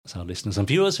It's our listeners and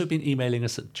viewers who've been emailing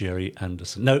us at Jerry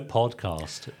Anderson. No,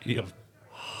 podcast.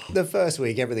 The first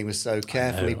week, everything was so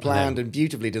carefully planned and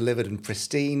beautifully delivered and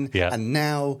pristine. Yeah. And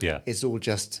now it's all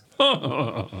just...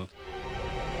 1.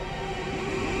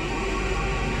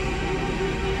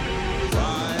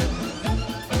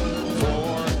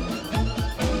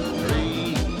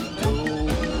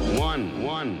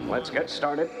 Let's get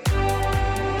started.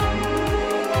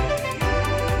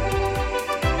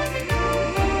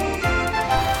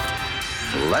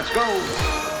 Let's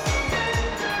go.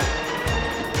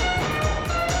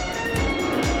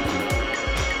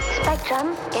 Spectrum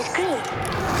is green.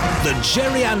 The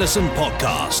Jerry Anderson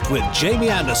Podcast with Jamie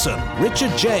Anderson,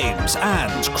 Richard James,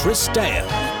 and Chris Dale.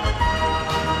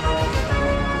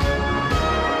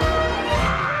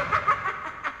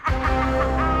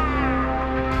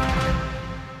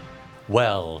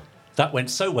 Well, that went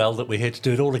so well that we're here to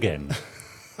do it all again.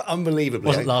 Unbelievably.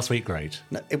 Wasn't last week great?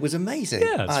 No, it was amazing.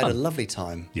 Yeah, it's I had fun. a lovely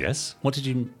time. Yes. What did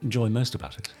you enjoy most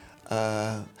about it?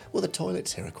 Well, the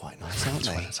toilets here are quite nice, aren't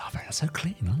they? Toilets are so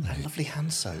clean, aren't they? Lovely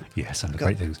hand soap. Yes, and the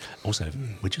great things. Also,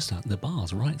 we're just at the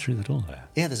bars right through the door there.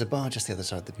 Yeah, there's a bar just the other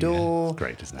side of the door. Yeah,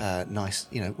 great, isn't it? Nice,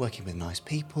 working with nice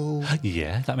people.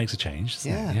 Yeah, that makes a change,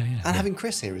 doesn't Yeah. it? Yeah. And having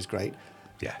Chris here is great.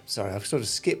 Yeah. Sorry, I've sort of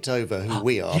skipped over who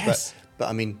we are, yes. but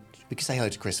I mean, we could say hello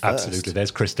to Chris first. Absolutely.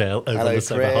 There's Chris Dale over Hello, on the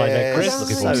sofa. Hi there, Chris. Chris.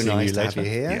 Looking forward to So seeing nice you to have later.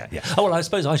 you here. Yeah. Oh, well, I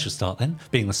suppose I should start then,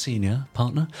 being the senior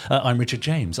partner. I'm Richard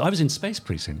James. I was in Space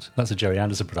Precinct. That's a Jerry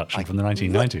Anderson production from the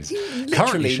 1990s. You Currently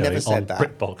literally never showing on said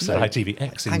that. BritBox No. at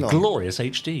ITVX in Hang on. glorious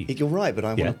HD. You're right, but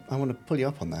I Yeah. want to pull you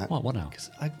up on that. What now?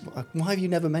 'Cause why have you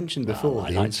never mentioned before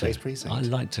the Space Precinct? I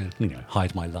like to,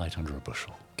 hide my light under a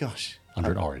bushel. Gosh.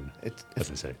 Under an orange, It's as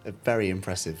they say. very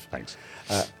impressive. Thanks.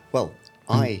 Well,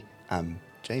 I am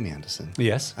Jamie Anderson.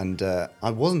 Yes. And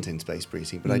I wasn't in Space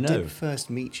Precinct, but I No. did first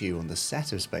meet you on the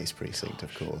set of Space Precinct,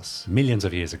 of course. Millions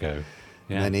of years ago.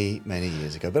 Yeah. Many, many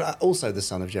years ago. But also the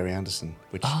son of Jerry Anderson,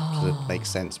 which sort of makes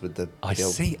sense with the I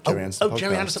old see. Jerry Anderson podcast.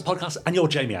 Jerry Anderson podcast, and you're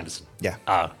Jamie Anderson. Yeah.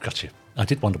 Ah, got you. I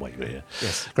did wonder why you were here.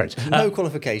 Yes. Great. No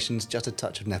qualifications, just a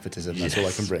touch of nepotism. That's all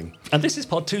I can bring. And this is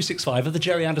Pod 265 of the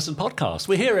Jerry Anderson podcast.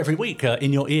 We're here every week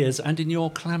in your ears and in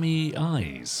your clammy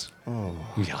eyes. Oh.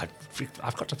 Yeah,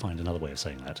 I've got to find another way of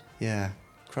saying that. Yeah.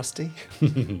 Crusty?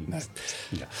 No.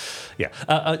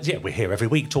 Yeah, we're here every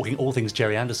week talking all things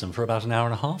Jerry Anderson for about an hour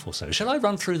and a half or so. Shall I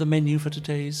run through the menu for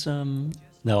today's...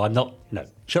 No, I'm not. No.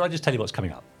 Shall I just tell you what's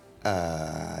coming up?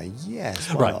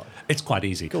 Yes. Why Right, not? it's quite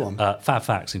easy. Go on. Fab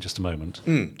Facts in just a moment.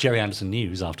 Jerry Anderson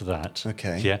News after that.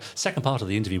 Okay. Yeah. Second part of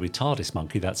the interview with TARDIS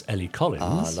Monkey, that's Ellie Collins.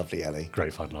 Ah, lovely Ellie.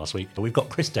 Great fun last week. But we've got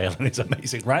Chris Dale and his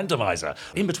amazing randomizer.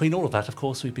 In between all of that, of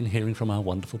course, we've been hearing from our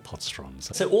wonderful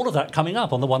Podstrons. So all of that coming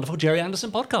up on the wonderful Jerry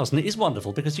Anderson podcast. And it is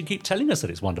wonderful because you keep telling us that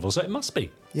it's wonderful, so it must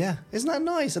be. Yeah, isn't that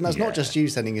nice? And that's Yeah. not just you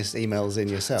sending us emails in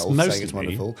yourself It's mostly saying it's me.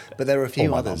 wonderful, but there are a few Or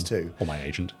my others mum, too. Or my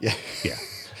agent. Yeah. Yeah.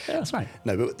 Yeah, that's right.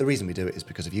 No, but the reason we do it is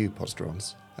because of you,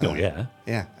 Podstrons. Oh, yeah?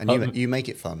 Yeah, and you make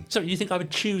it fun. So you think I would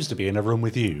choose to be in a room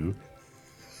with you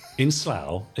in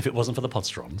Slough if it wasn't for the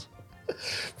Podstrons?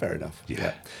 Fair enough.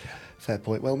 Yeah. Fair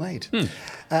point, well made.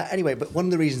 Anyway, but one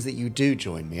of the reasons that you do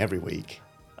join me every week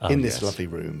in this yes. lovely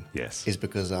room Yes. is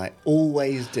because I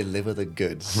always deliver the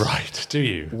goods. Right, do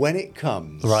you? When it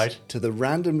comes Right. to the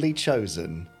randomly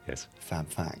chosen Yes. Fab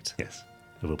Fact. Yes.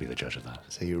 I will be the judge of that.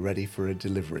 So you're ready for a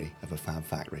delivery of a Fab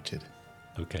Fact, Richard?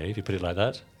 Okay, if you put it like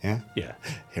that. Yeah? Yeah.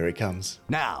 Here it comes.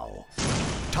 Now,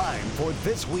 time for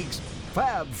this week's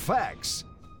Fab Facts.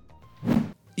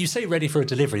 You say ready for a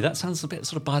delivery. That sounds a bit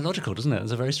sort of biological, doesn't it?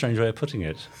 It's a very strange way of putting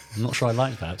it. I'm not sure I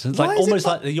like that. It's Why like is it almost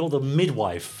like you're the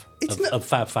midwife of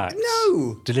Fab Facts.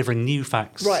 No. Delivering new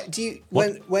facts. Right, do you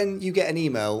What? when you get an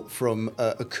email from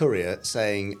a courier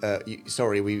saying,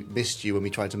 sorry, we missed you when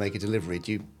we tried to make a delivery,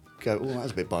 do you go, oh, that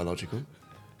was a bit biological?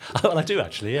 Well, I do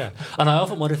actually, yeah. And I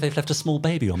often wonder if they've left a small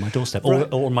baby on my doorstep or,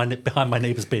 Right. or behind my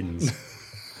neighbour's bins.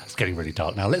 It's getting really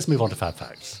dark now. Let's move on to Fab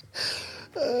Facts.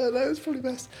 No, it's probably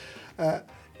best.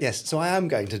 Yes, so I am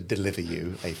going to deliver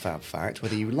you a Fab Fact,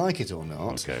 whether you like it or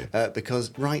not. Okay.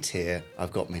 Because right here,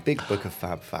 I've got my big book of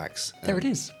Fab Facts. There it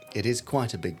is. It is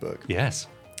quite a big book. Yes.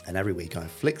 And every week I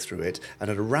flick through it, and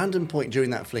at a random point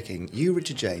during that flicking, you,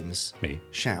 Richard James, Me.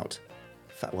 shout.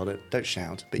 Well, don't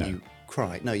shout, but you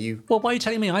cry. No, you. Well, why are you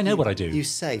telling me? I know what I do. You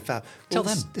say Fab. Tell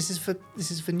Well, them. This is for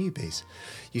newbies.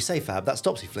 You say Fab. That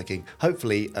stops you flicking.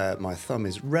 Hopefully, my thumb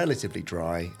is relatively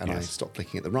dry, and I Yes. stop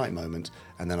flicking at the right moment,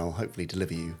 and then I'll hopefully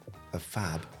deliver you a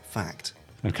Fab Fact.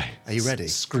 Okay. Are you ready?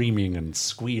 Screaming and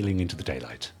squealing into the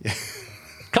daylight.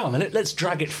 Come on, then. Let's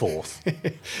drag it forth.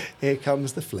 Here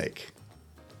comes the flick.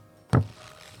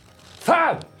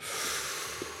 Fab!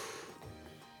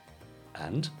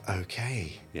 And?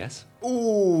 Okay. Yes?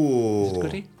 Ooh. Is it a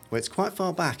goodie? Well, it's quite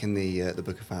far back in the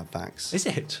Book of Fab Facts. Is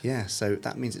it? Yeah, so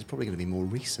that means it's probably going to be more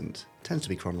recent. Tends to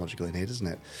be chronological in here, doesn't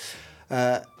it?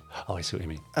 Oh, I see what you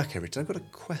mean. Okay, Richard, I've got a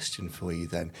question for you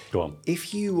then. Go on.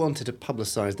 If you wanted to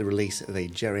publicise the release of a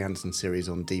Gerry Anderson series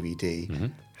on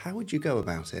DVD, how would you go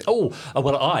about it? Oh,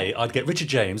 well, I'd get Richard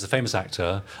James, the famous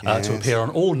actor, Yes. to appear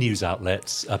on all news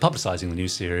outlets, publicising the new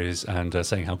series and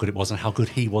saying how good it was and how good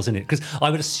he was in it. Because I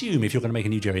would assume if you're going to make a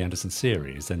new Gerry Anderson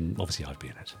series, then obviously I'd be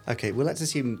in it. Okay, well, let's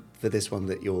assume for this one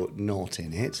that you're not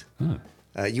in it.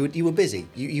 You were busy.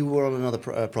 You were on another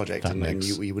project, That and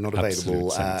makes you were not absolute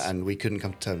available, sense. and we couldn't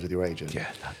come to terms with your agent. Yeah,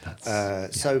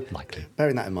 that's So, likely.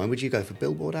 bearing that in mind, would you go for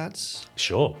billboard ads?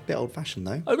 Sure. Bit old-fashioned,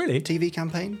 though. Oh, really? TV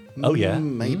campaign? Oh, yeah.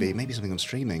 Maybe something on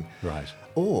streaming. Right.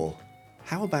 Or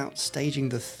how about staging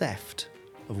the theft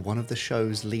of one of the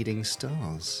show's leading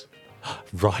stars?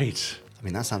 Right. I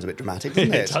mean, that sounds a bit dramatic,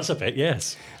 doesn't It it? does a bit,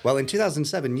 yes. Well, in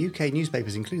 2007, UK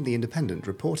newspapers, including The Independent,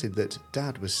 reported that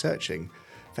Dad was searching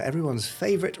for everyone's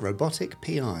favourite robotic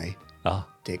PI,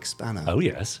 Dick Spanner. Oh,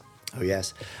 yes. Oh,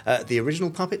 yes. The original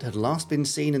puppet had last been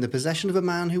seen in the possession of a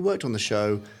man who worked on the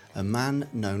show, a man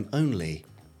known only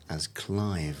as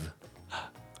Clive.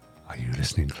 Are you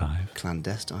listening, Clive?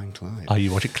 Clandestine Clive. Are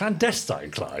you watching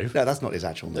Clandestine, Clive? No, that's not his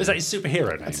actual name. Is that his superhero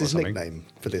name That's or his something? nickname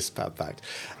for this Fab Fact.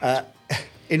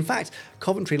 In fact,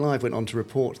 Coventry Live went on to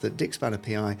report that Dick Spanner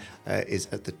PI is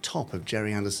at the top of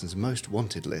Gerry Anderson's most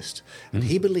wanted list, and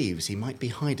he believes he might be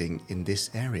hiding in this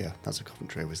area. That's a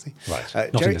Coventry, obviously.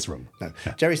 Right, not in this room. No.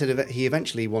 Yeah. Jerry said he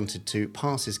eventually wanted to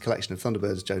pass his collection of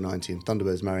Thunderbirds, Joe 90 and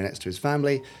Thunderbirds marionettes to his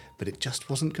family, but it just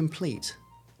wasn't complete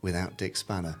without Dick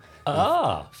Spanner.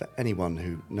 For anyone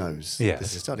who knows, Yes.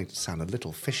 this is starting to sound a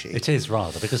little fishy. It is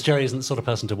rather, because Jerry isn't the sort of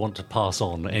person to want to pass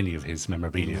on any of his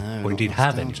memorabilia, No, or indeed not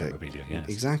have any nostalgic. memorabilia, yes.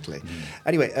 Exactly.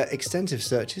 Anyway, extensive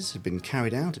searches have been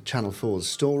carried out at Channel 4's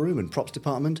storeroom and props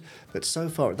department, but so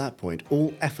far at that point,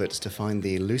 all efforts to find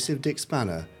the elusive Dick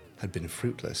Spanner had been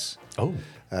fruitless. Oh.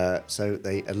 So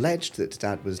they alleged that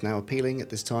Dad was now appealing at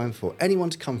this time for anyone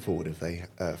to come forward if they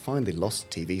find the lost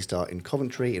TV star in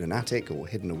Coventry in an attic or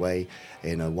hidden away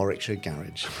in a Warwickshire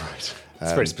garage. Right.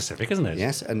 It's very specific, isn't it?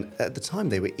 Yes, and at the time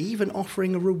they were even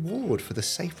offering a reward for the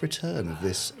safe return of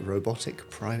this robotic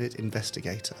private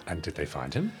investigator. And did they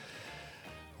find him?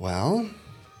 Well,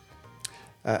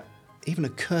 even a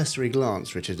cursory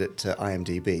glance, Richard, at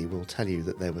IMDb will tell you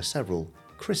that there were several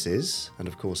Chris's and,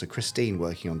 of course, a Christine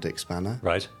working on Dick Spanner.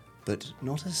 Right. But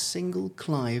not a single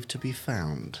Clive to be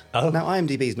found. Oh. Now,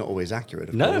 IMDb is not always accurate,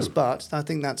 of No. course, but I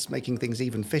think that's making things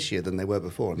even fishier than they were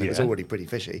before, and it was Yeah. already pretty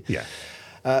fishy. Yeah.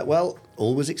 Well,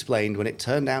 all was explained when it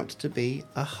turned out to be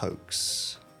a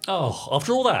hoax. Oh,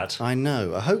 after all that? I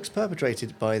know, a hoax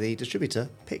perpetrated by the distributor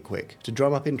Pickwick to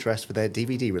drum up interest for their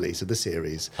DVD release of the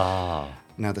series.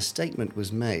 Now, the statement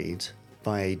was made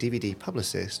by a DVD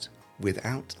publicist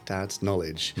without Dad's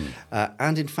knowledge.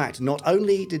 And in fact, not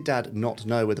only did Dad not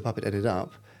know where the puppet ended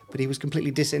up, but he was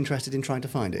completely disinterested in trying to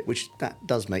find it, which that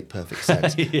does make perfect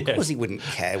sense. Yes. Of course he wouldn't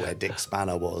care where Dick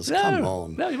Spanner was. No. Come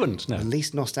on. No, he wouldn't, no. The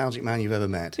least nostalgic man you've ever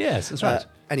met. Yes, that's right.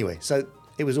 Anyway, so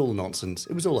it was all nonsense.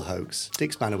 It was all a hoax.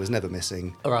 Dick Spanner was never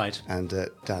missing. All right. And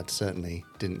Dad certainly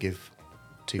didn't give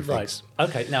two Right. figs.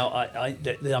 Okay. Now,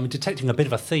 I'm detecting a bit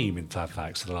of a theme in Fab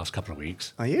Facts for the last couple of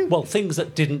weeks. Are you? Well, things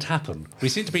that didn't happen. We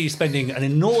seem to be spending an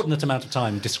inordinate amount of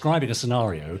time describing a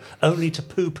scenario, only to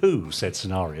poo-poo said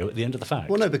scenario at the end of the fact.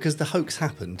 Well, no, because the hoax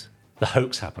happened. The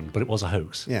hoax happened, but it was a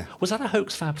hoax. Yeah. Was that a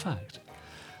hoax Fab Fact?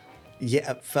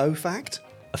 Yeah, a faux fact?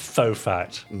 A faux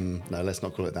fact. No, let's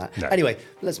not call it that. No. Anyway,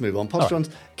 let's move on. Postrons,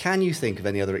 right. can you think of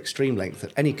any other extreme length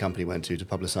that any company went to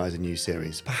publicise a new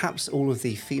series? Perhaps all of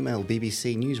the female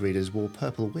BBC newsreaders wore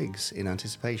purple wigs in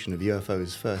anticipation of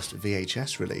UFO's first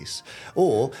VHS release.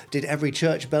 Or did every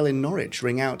church bell in Norwich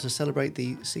ring out to celebrate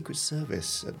the Secret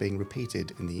Service being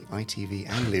repeated in the ITV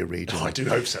Anglia region? Oh, I do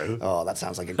hope so. Oh, that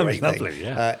sounds like a That'd be great thing. lovely,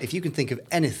 yeah. If you can think of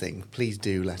anything, please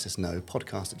do let us know.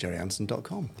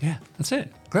 podcast@jerryanderson.com. Yeah, that's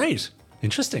it. Great.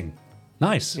 Interesting.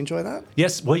 Nice. Enjoy that?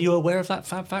 Yes. Were you aware of that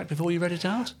Fab Fact before you read it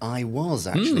out? I was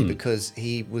actually, because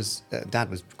he was,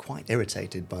 Dad was quite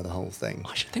irritated by the whole thing.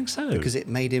 I should think so. Because it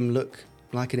made him look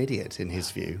like an idiot in his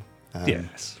view.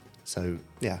 Yes. So,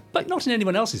 yeah. But not in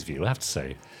anyone else's view, I have to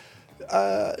say.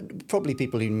 Probably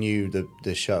people who knew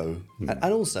the show. And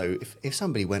also, if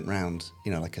somebody went round,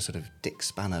 like a sort of Dick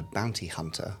Spanner bounty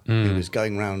hunter who was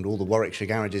going round all the Warwickshire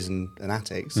garages and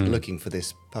attics looking for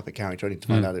this puppet character only to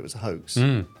find out it was a hoax,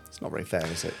 it's not very fair,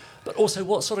 is it? But also,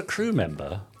 what sort of crew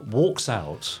member walks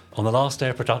out on the last day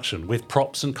of production with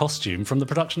props and costume from the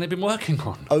production they've been working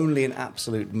on? Only an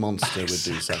absolute monster would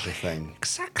do such a thing.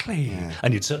 Exactly.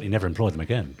 And you'd certainly never employ them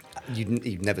again.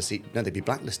 You'd never see. No, they'd be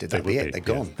blacklisted. They That'd be would it.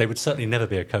 They're yes. gone. They would certainly never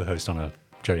be a co-host on a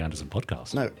Jerry Anderson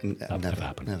podcast. No, That would never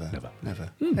happen.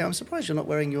 Never. Yeah, I'm surprised you're not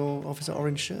wearing your Officer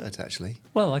Orange shirt, actually.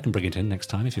 Well, I can bring it in next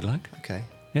time if you'd like. Okay.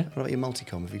 Yeah. What about your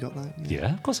multicom? Have you got that?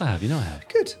 Yeah, of course I have. You know I have.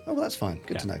 Good. Oh, well, that's fine.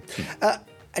 Good to know.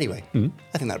 Anyway,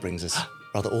 I think that brings us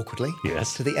rather awkwardly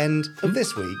Yes. to the end of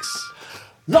this week's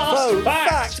Last Faux fact!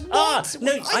 fact. What?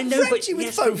 No, I know, but you with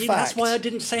yes, faux but fact. that's why I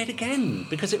didn't say it again,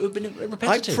 because it would have been I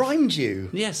repetitive. primed you.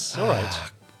 Yes, all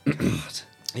right.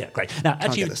 Yeah, great. Now, Can't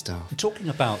actually, get the staff. talking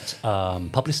about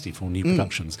publicity for new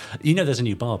productions, you know there's a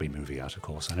new Barbie movie out, of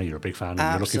course. I know you're a big fan and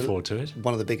you're looking forward to it.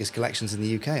 One of the biggest collections in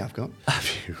the UK I've got. Have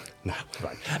you? No.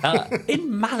 Right. In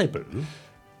Malibu,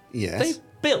 Yes. they've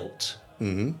built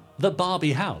the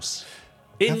Barbie house.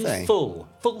 Have they?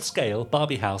 Full-scale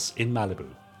Barbie house in Malibu.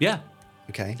 Yeah.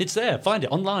 Okay. It's there. Find it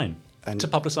online to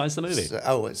publicise the movie. So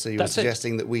you were That's it.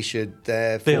 suggesting that we should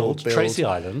therefore build Tracy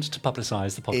Island to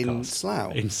publicise the podcast. in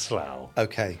Slough? In Slough.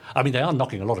 Okay. I mean, they are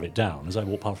knocking a lot of it down. As I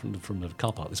walked past from the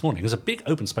car park this morning, there's a big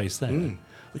open space there.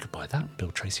 We could buy that and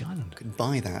build Tracy Island.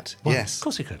 Buy that. Well, Yes. Of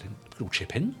course we could. We could all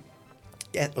chip in.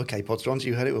 Yeah. Okay, Podstrons,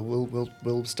 you heard it.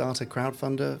 We'll start a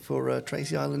crowdfunder for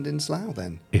Tracy Island in Slough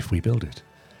then. If we build it,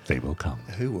 they will come.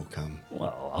 Who will come?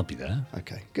 Well, I'll be there.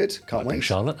 Okay. Good. Can't Might bring wait.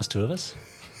 Charlotte, there's two of us.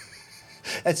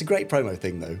 It's a great promo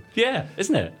thing, though. Yeah,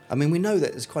 isn't it? I mean, we know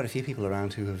that there's quite a few people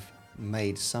around who have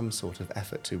made some sort of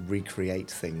effort to recreate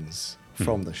things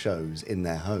from the shows in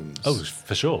their homes. Oh,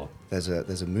 for sure. There's a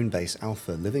Moonbase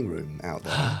Alpha living room out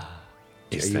there.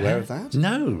 Are Is you there? aware of that?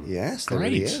 No. Yes, there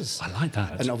Great. really is. I like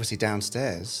that. And obviously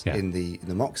downstairs Yeah. in the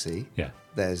Moxie, Yeah.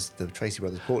 there's the Tracy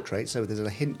Brothers portrait. So there's a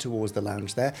hint towards the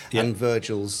lounge there Yeah. and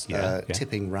Virgil's Yeah.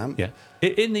 tipping ramp. Yeah.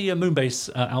 In the Moonbase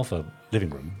Alpha living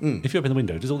room, if you open the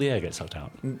window, does all the air get sucked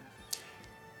out? No.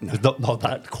 It's not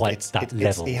that quite that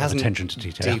level He of hasn't attention to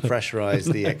detail.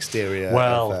 depressurized the exterior.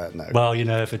 well, no. well, you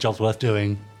know, if a job's worth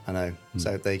doing. I know.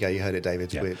 So there you go. You heard it,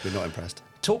 David. Yeah. We're not impressed.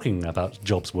 Talking about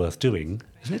jobs worth doing,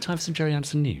 isn't it time for some Jerry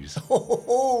Anderson news?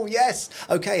 Oh, yes.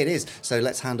 Okay, it is. So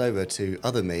let's hand over to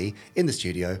other me in the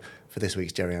studio for this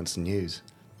week's Jerry Anderson news.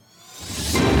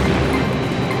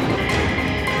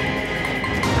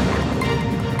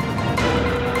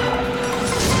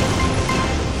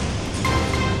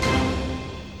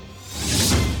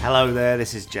 Hello there,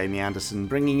 this is Jamie Anderson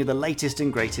bringing you the latest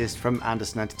and greatest from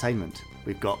Anderson Entertainment.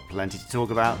 We've got plenty to talk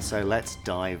about, so let's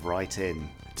dive right in.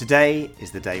 Today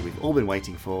is the day we've all been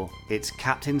waiting for. It's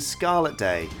Captain Scarlet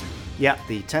Day. Yep,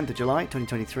 the 10th of July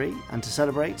 2023, and to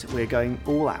celebrate, we're going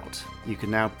all out. You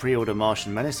can now pre-order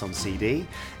Martian Menace on CD.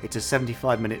 It's a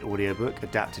 75-minute audiobook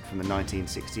adapted from the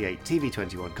 1968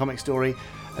 TV21 comic story,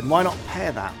 and why not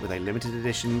pair that with a limited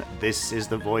edition This is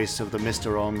the Voice of the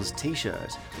Mr. Ons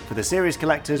t-shirt. For the series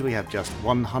collectors, we have just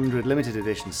 100 limited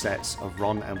edition sets of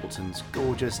Ron Embleton's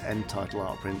gorgeous end title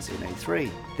art prints in A3.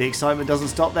 The excitement doesn't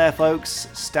stop there, folks.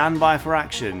 Stand by for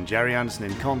action. Jerry Anderson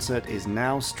in Concert is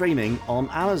now streaming on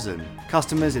Amazon.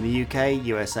 Customers in the UK,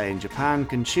 USA and Japan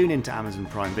can tune into Amazon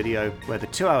Prime Video, where the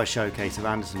 2-hour showcase of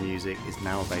Anderson music is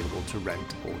now available to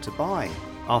rent or to buy.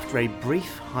 After a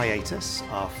brief hiatus,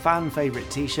 our fan favourite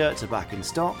t-shirts are back in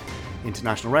stock.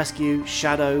 International Rescue,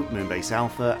 Shadow, Moonbase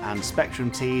Alpha and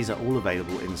Spectrum tees are all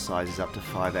available in sizes up to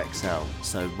 5XL,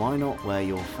 so why not wear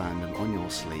your fandom on your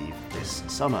sleeve this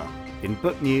summer? In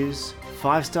book news,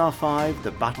 5 Star 5,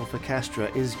 The Battle for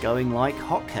Kestra is going like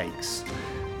hotcakes.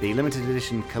 The limited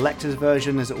edition collector's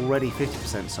version is already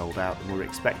 50% sold out, and we're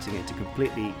expecting it to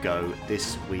completely go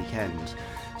this weekend.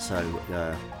 So,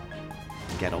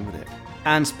 get on with it.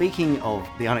 And speaking of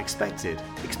the unexpected,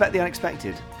 expect the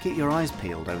unexpected. Keep your eyes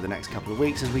peeled over the next couple of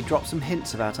weeks as we drop some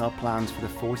hints about our plans for the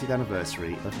 40th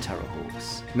anniversary of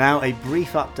Terrorhawks. Now, a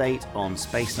brief update on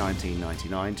Space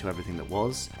 1999 to everything that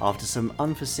was. After some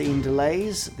unforeseen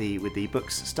delays, with the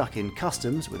books stuck in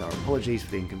customs, with our apologies for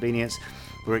the inconvenience,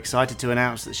 we're excited to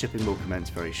announce that shipping will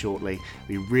commence very shortly.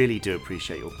 We really do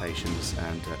appreciate your patience,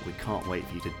 and we can't wait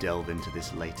for you to delve into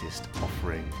this latest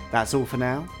offering. That's all for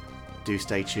now. Do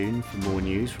stay tuned for more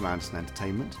news from Anderson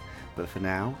Entertainment. But for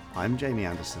now, I'm Jamie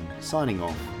Anderson, signing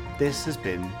off. This has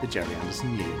been the Jerry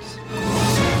Anderson News.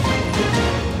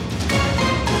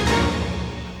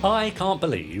 I can't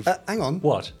believe... Hang on.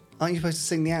 What? Aren't you supposed to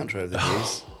sing the outro of the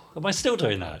news? Am I still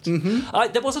doing that?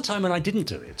 Mm-hmm. There was a time when I didn't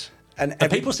do it. And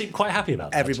people seemed quite happy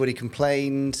about that. Everybody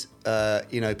complained.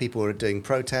 People were doing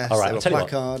protests. All right, there I'll were tell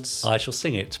placards. You what, I shall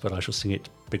sing it, but I shall sing it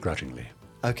begrudgingly.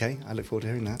 Okay, I look forward to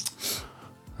hearing that.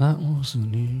 That was the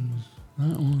news.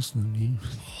 That was the news.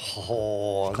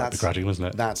 Oh, Quite begrudging, wasn't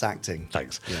it? That's acting.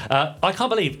 Thanks. Yeah. I can't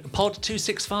believe Pod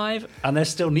 265, and there's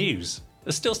still news.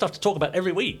 There's still stuff to talk about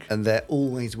every week. And there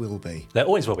always will be. There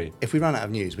always will be. If we run out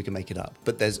of news, we can make it up.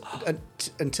 But there's,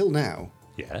 until now,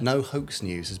 Yeah. no hoax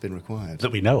news has been required.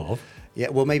 That we know of. Yeah,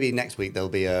 well, maybe next week there'll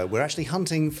be we're actually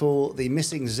hunting for the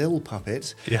missing Zill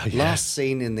puppet. Yeah, yes. Last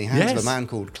seen in the hands of Yes. a man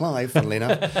called Clive, funnily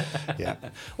enough. Yeah.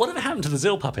 Whatever happened to the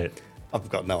Zill puppet? I've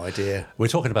got no idea. We're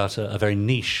talking about a very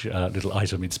niche little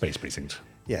item in Space Precinct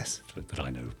Yes. that I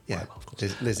know Yeah. quite well, of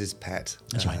course. Liz's pet.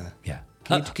 That's right, yeah.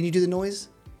 Can you do the noise?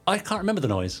 I can't remember the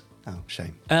noise. Oh,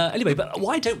 shame. Anyway, but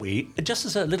why don't we, just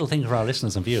as a little thing for our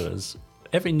listeners and viewers,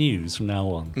 every news from now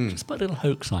on, just put a little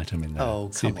hoax item in there. Oh,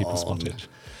 see if come people on. spot it.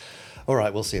 All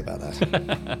right, we'll see about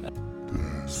that.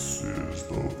 This is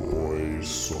the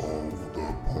voice of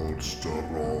the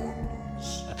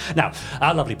Podsterons. Now,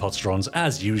 our lovely Podsterons,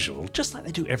 as usual, just like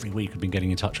they do every week, have been getting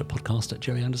in touch at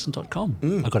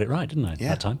podcast@jerryanderson.com. I got it right, didn't I,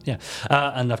 that time? Yeah.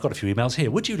 And I've got a few emails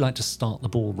here. Would you like to start the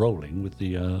ball rolling with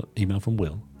the email from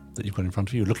Will that you've got in front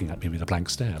of you, looking at me with a blank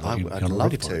stare? Like I'd you're not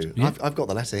love ready for to. it? Yeah. I've got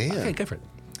the letter here. Okay, go for it.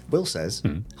 Will says,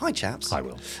 Hi chaps. Hi,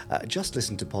 Will. Just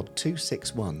listened to pod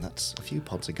 261, that's a few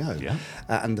pods ago. Yeah.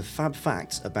 And the fab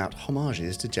facts about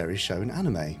homages to Jerry's show and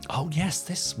anime. Oh, yes,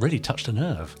 this really touched a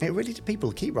nerve. It really,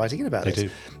 people keep writing in about They this. do.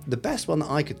 The best one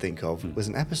that I could think of was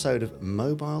an episode of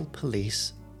Mobile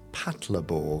Police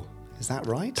Patlabor. Is that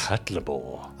right?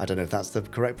 Patlabor. I don't know if that's the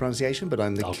correct pronunciation, but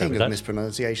I'm the I'll go king with of that.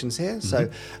 mispronunciations here. So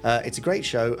it's a great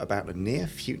show about a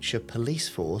near-future police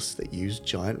force that use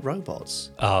giant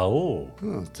robots. Oh.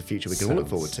 Oh, it's a future we can all look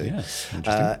forward to. Yes,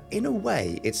 interesting. In a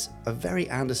way, it's a very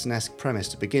Anderson-esque premise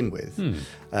to begin with.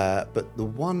 But the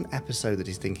one episode that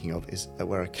he's thinking of is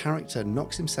where a character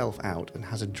knocks himself out and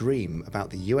has a dream about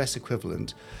the US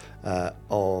equivalent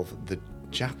of the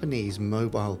Japanese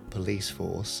mobile police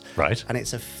force. Right. And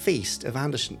it's a feast of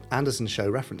Anderson show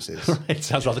references. It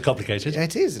sounds rather complicated.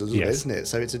 It is a little bit, Yes. isn't it?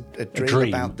 So it's a dream, dream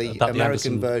about the about the American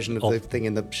Anderson version of the thing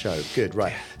in the show. Good,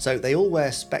 right. So they all wear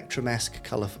Spectrum-esque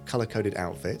color-coded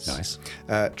outfits. Nice.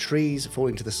 Trees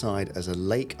falling to the side as a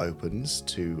lake opens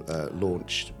to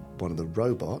launch one of the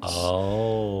robots.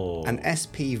 Oh. An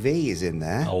SPV is in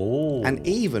there. Oh. And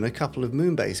even a couple of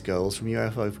Moonbase girls from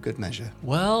UFO for good measure.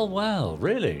 Well,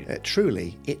 really?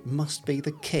 Truly, it must be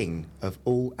the king of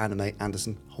all anime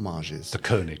Anderson homages. The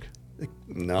Koenig.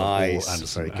 Nice.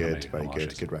 Anderson Very good. anime Very homages.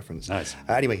 good. Good reference. Nice.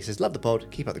 Anyway, he says, love the pod.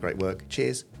 Keep up the great work.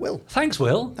 Cheers. Will. Thanks,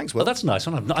 Will. Thanks, Will. Well, that's a nice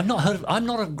one. I've not heard of, I'm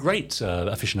not a great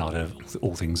aficionado of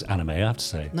all things anime, I have to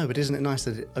say. No, but isn't it nice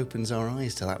that it opens our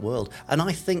eyes to that world? And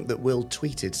I think that Will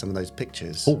tweeted some of those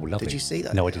pictures. Oh, lovely. Did you see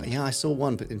that? No, I didn't. Yeah, I saw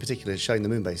one in particular showing the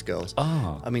Moonbase girls.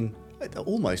 Ah. I mean,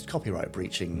 almost copyright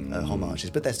breaching homages,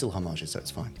 but they're still homages, so it's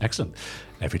fine. Excellent.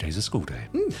 Every day's a school day.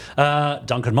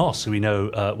 Duncan Moss, who we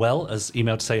know well, has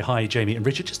emailed to say, hi, Jamie and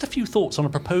Richard. Just a few thoughts on a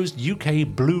proposed UK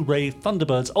Blu-ray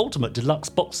Thunderbirds Ultimate Deluxe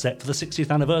box set for the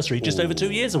 60th anniversary, just over 2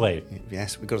 years away.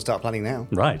 Yes, we've got to start planning now.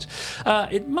 Right.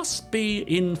 It must be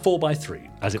in 4:3,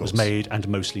 as it was made and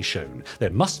mostly shown.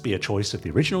 There must be a choice of the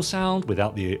original sound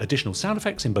without the additional sound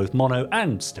effects in both mono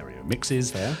and stereo mixes.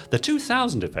 Fair. The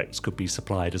 2000 effects could be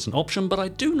supplied as an option, but I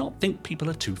do not think people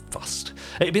are too fussed.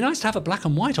 It'd be nice to have a black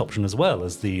and white option as well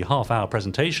as the half-hour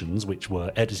presentations, which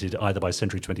were edited either by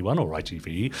Century 21 or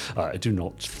ITV. I do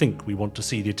not think we want to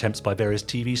see the attempts by various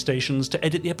TV stations to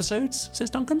edit the episodes, says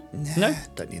Duncan. No?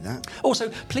 Don't need that. Also,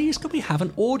 please could we have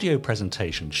an audio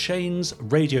presentation, Shane's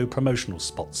radio promotional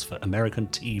spots for American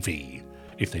TV,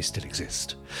 if they still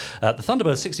exist. The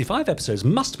Thunderbird 65 episodes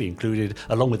must be included,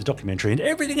 along with the documentary and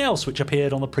everything else which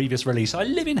appeared on the previous release. I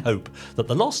live in hope that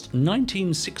the lost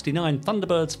 1969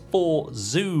 Thunderbirds 4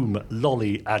 Zoom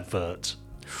lolly advert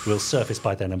will surface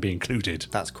by then and be included.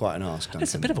 That's quite an ask, Duncan.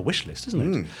 It's a bit of a wish list,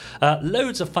 isn't it?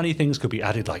 Loads of funny things could be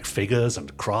added, like figures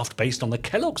and craft based on the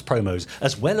Kellogg's promos,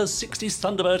 as well as 60s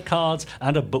Thunderbird cards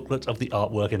and a booklet of the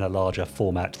artwork in a larger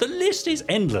format. The list is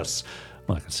endless.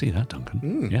 Well, I can see that,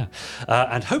 Duncan. Yeah.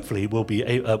 And hopefully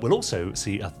we'll also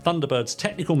see a Thunderbirds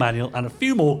technical manual and a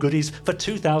few more goodies for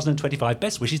 2025.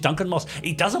 Best wishes, Duncan Moss.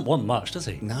 He doesn't want much, does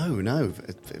he? No.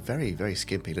 Very, very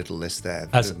skimpy little list there.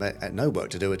 As- No work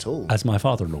to do at all. As my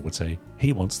father-in-law would say,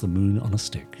 he wants the moon on a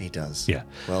stick. He does. Yeah.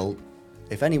 Well,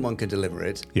 if anyone can deliver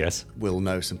it, Yes. we'll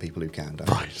know some people who can. Don't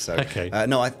we? Right, So, okay.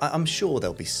 No, I'm sure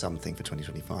there'll be something for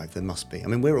 2025. There must be. I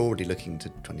mean, we're already looking to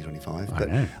 2025, but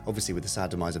know. obviously with the sad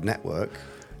demise of network,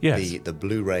 Yes. the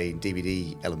Blu-ray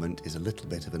DVD element is a little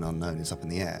bit of an unknown. It's up in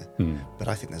the air. But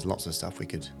I think there's lots of stuff we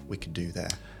could do there.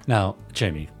 Now,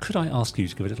 Jamie, could I ask you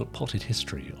to give a little potted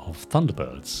history of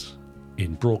Thunderbirds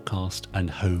in broadcast and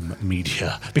home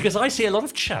media? Because I see a lot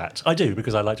of chat. I do,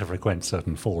 because I like to frequent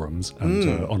certain forums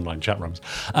and online chat rooms.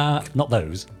 Not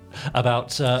those.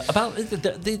 About the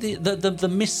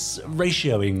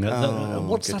misratioing.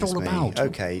 What's that all about?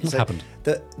 Okay, what so happened?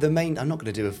 The main. I'm not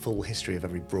going to do a full history of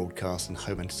every broadcast and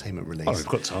home entertainment release. Oh, we've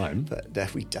got time.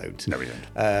 But we don't. No, we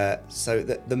don't. So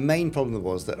the main problem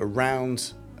was that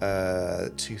around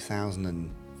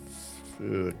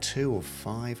 2002 or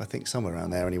 5, I think, somewhere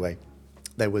around there anyway,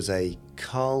 there was a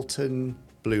Carlton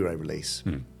Blu-ray release.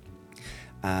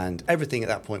 And everything at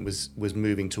that point was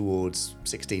moving towards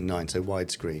 16:9, so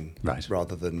widescreen,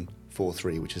 rather than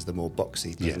 4:3, which is the more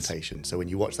boxy presentation. Yes. So when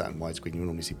you watch that in widescreen, you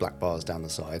normally see black bars down the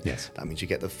side. Yes. That means you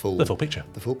get the full picture.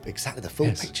 The full picture.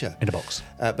 In a box.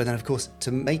 But then, of course,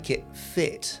 to make it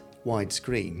fit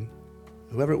widescreen,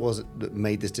 whoever it was that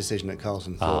made this decision at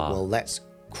Carlton thought, well, let's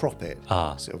crop it.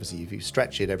 So obviously, if you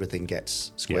stretch it, everything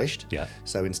gets squished. Yeah.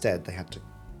 So instead, they had to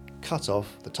cut off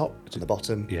the top and the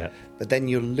bottom. Yeah. But then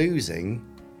you're losing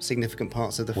significant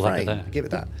parts of the frame. Give it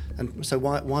that. And so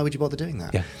why would you bother doing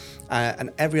that? Yeah.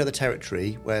 And every other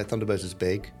territory where Thunderbirds is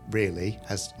big, really,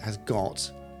 has got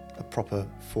a proper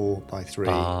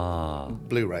 4:3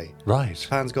 Blu-ray. Right.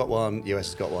 Japan's got one, US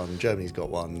has got one, Germany's got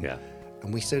one. Yeah.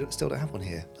 And we still don't have one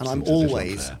here. And Seems I'm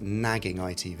always nagging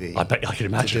ITV. I bet I can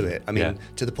imagine. To do it. I mean,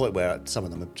 to the point where some of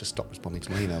them have just stopped responding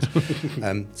to my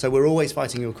emails. So we're always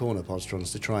fighting your corner,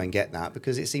 Podstrons, to try and get that,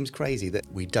 because it seems crazy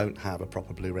that we don't have a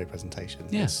proper Blu-ray presentation.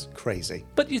 Yes. It's crazy.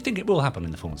 But you think it will happen in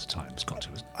the fullness of time? It's got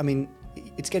to, isn't it? I mean,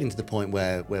 it's getting to the point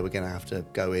where we're going to have to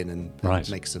go in and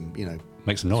make some,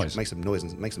 make some noise. Make some noise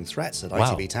and make some threats at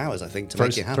ITV Towers, I think, to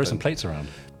make it happen. Throw some plates around.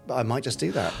 But I might just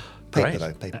do that. Great.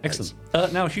 Paper Excellent.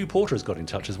 Now, Hugh Porter has got in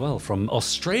touch as well from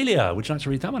Australia. Would you like to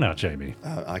read that one out, Jamie?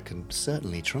 I can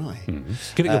certainly try.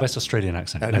 Give it your best Australian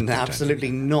accent. No,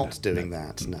 absolutely not doing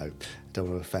that. No, don't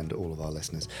want to offend all of our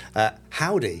listeners.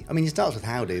 Howdy. I mean, it starts with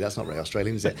howdy. That's not very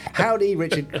Australian, is it? Howdy,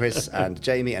 Richard, Chris, and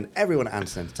Jamie, and everyone at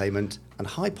Anderson Entertainment. And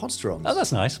hi, Podstrons. Oh,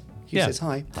 that's nice. Hugh says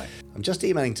hi. I'm just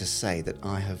emailing to say that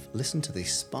I have listened to the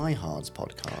Spy Hards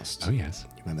podcast. Oh, yes.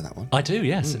 You remember that one? I do,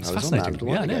 yes. It's I was fascinating. On that a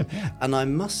while ago. And I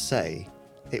must say,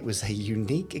 it was a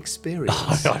unique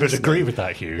experience. I would agree with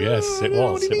that, Hugh. Yes, it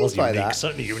was. What do you It mean was by unique. that?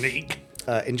 Certainly unique.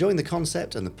 Enjoying the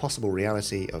concept and the possible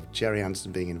reality of Jerry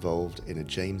Anderson being involved in a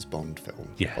James Bond film,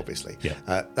 obviously. Yeah.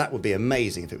 That would be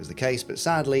amazing if it was the case, but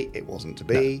sadly it wasn't to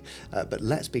be. No. But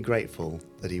let's be grateful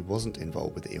that he wasn't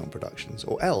involved with the Eon Productions,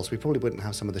 or else we probably wouldn't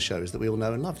have some of the shows that we all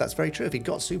know and love. That's very true. If he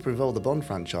got super involved with the Bond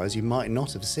franchise, you might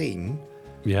not have seen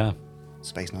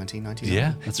Space 1999.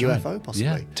 Yeah, that's UFO, right. possibly.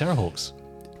 Yeah, Terrorhawks.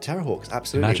 Terrorhawks,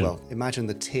 absolutely. Well, imagine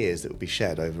the tears that would be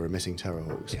shed over a missing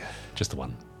Terrorhawks. Yeah, just the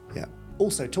one. Yeah.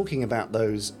 Also, talking about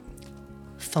those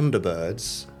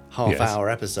Thunderbirds half-hour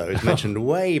episodes mentioned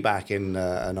way back in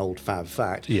an old Fab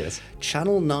Fact. Yes.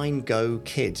 Channel 9 Go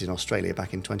Kids in Australia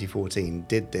back in 2014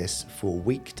 did this for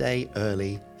weekday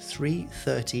early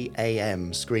 3:30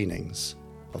 a.m. screenings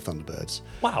of Thunderbirds.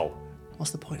 Wow.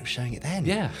 What's the point of showing it then?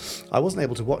 Yeah. I wasn't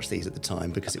able to watch these at the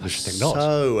time because it was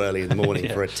so early in the morning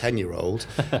for a 10-year-old,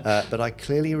 but I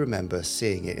clearly remember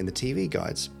seeing it in the TV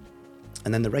guides.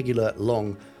 And then the regular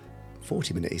long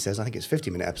 40-minute, he says, I think it's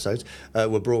 50-minute episodes,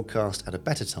 were broadcast at a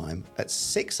better time at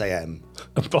 6 a.m.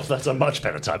 Oh, that's a much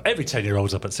better time. Every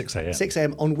 10-year-old's up at 6 a.m. 6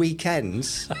 a.m. on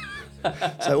weekends.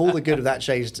 So all the good of that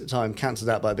changed time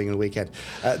cancelled out by being on a weekend.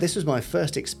 This was my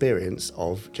first experience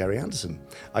of Jerry Anderson.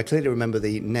 I clearly remember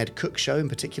the Ned Cook show in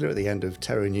particular at the end of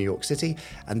Terror in New York City,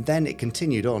 and then it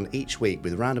continued on each week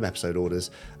with random episode orders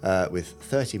with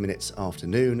 30 Minutes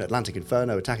Afternoon, Atlantic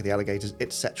Inferno, Attack of the Alligators,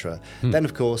 etc. Then,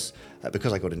 of course,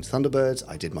 because I got into Thunderbirds,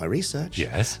 I did my research.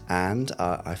 Yes. And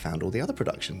I found all the other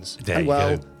productions. There and you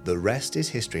well, go. The rest is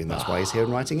history, and that's why he's here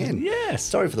and writing in. Yes.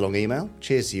 Sorry for the long email.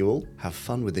 Cheers to you all. Have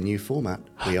fun with the new format.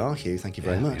 We are, Hugh. Thank you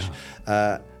very much.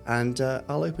 And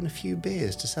I'll open a few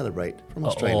beers to celebrate from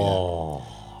Australia. Oh.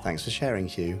 Thanks for sharing,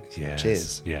 Hugh. Yes.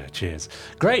 Cheers. Yeah, cheers.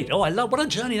 Great. Oh, I love what a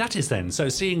journey that is then. So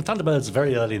seeing Thunderbirds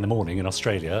very early in the morning in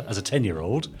Australia as a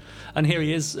 10-year-old, and here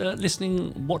he is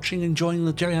listening, watching, enjoying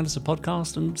the Jerry Anderson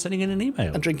podcast and sending in an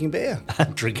email. And drinking beer.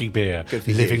 And drinking beer. Good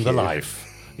for you, living the Hugh.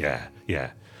 life. Yeah,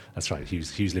 yeah. That's right.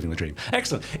 Hugh's living the dream.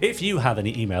 Excellent. If you have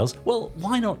any emails, well,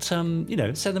 why not, send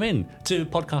them in to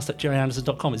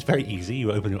podcast@jerryanderson.com. It's very easy.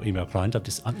 You open your email client.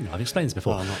 I've explained this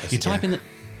before. Well, not this you type again. in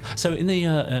So in the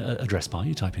address bar,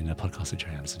 you type in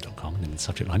podcast@jerryanderson.com, and in the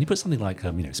subject line, you put something like,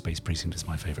 Space Precinct is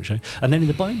my favourite show. And then in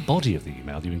the body of the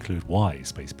email, you include why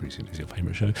Space Precinct is your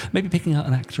favourite show. Maybe picking out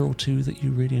an actor or two that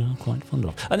you really are quite fond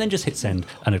of. And then just hit send,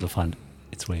 and it'll find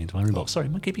its way into our inbox. Sorry,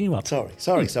 am I keeping you up? Sorry.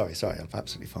 I'm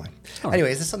absolutely fine.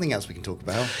 Anyway, is there something else we can talk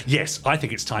about? Yes, I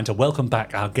think it's time to welcome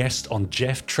back our guest on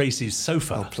Jeff Tracy's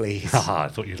sofa. Oh, please. I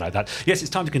thought you'd like that. Yes, it's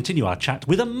time to continue our chat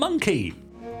with a monkey.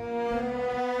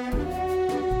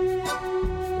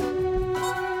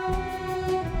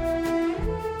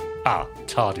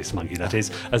 TARDIS monkey, that is,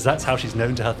 as that's how she's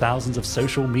known to her thousands of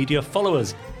social media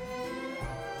followers.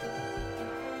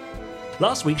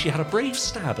 Last week, she had a brave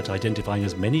stab at identifying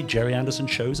as many Gerry Anderson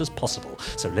shows as possible,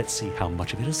 so let's see how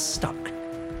much of it has stuck.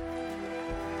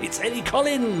 It's Ellie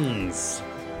Collins!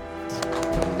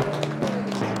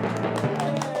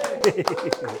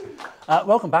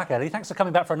 Welcome back, Ellie. Thanks for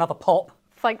coming back for another pop.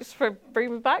 Thanks for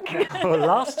bringing me back. Well,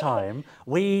 last time,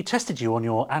 we tested you on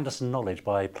your Anderson knowledge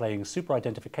by playing Super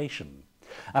Identification.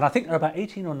 And I think there are about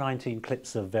 18 or 19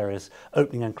 clips of various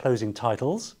opening and closing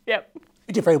titles. Yep.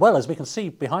 You did very well, as we can see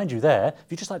behind you there. If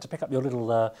you'd just like to pick up your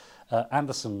little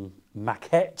Anderson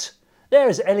maquette. There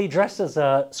is Ellie dressed as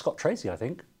Scott Tracy, I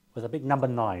think, with a big number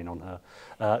 9 on her,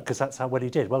 because that's how well he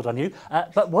did. Well done, you.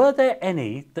 But were there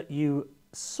any that you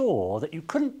saw that you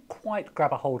couldn't quite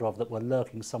grab a hold of that were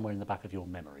lurking somewhere in the back of your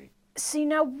memory? See,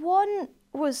 now one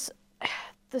was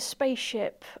the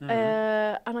spaceship,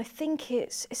 and I think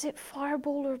is it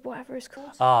Fireball or whatever it's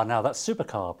called? Now that's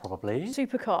Supercar, probably.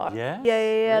 Supercar. Yeah?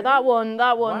 Yeah, that one,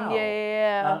 Wow.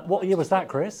 yeah. What year was that,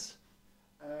 Chris?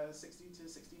 16 to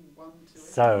 16, 1, 2, 8.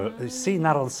 So, you've seen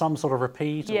that on some sort of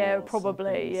repeat? Yeah, or probably,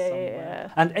 something yeah.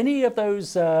 somewhere? And any of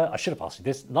those, I should have asked you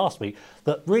this last week,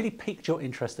 that really piqued your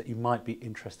interest that you might be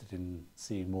interested in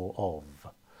seeing more of?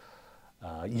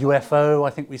 UFO,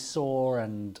 I think we saw,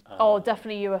 and...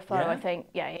 definitely UFO, yeah? I think.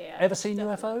 Yeah. Ever seen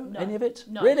UFO? No. Any of it?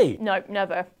 No. Really? No,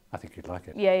 never. I think you'd like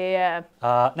it. Yeah.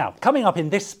 Now, coming up in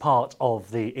this part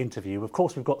of the interview, of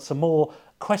course, we've got some more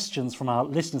questions from our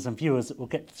listeners and viewers that we'll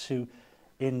get to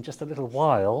in just a little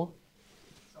while.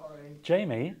 Sorry.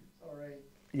 Jamie? Sorry.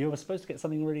 You were supposed to get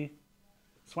something really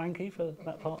swanky for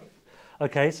that part?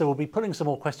 Okay, so we'll be pulling some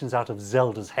more questions out of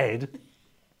Zelda's head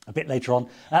a bit later on,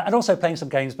 and also playing some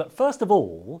games. But first of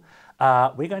all,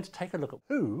 we're going to take a look at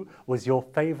who was your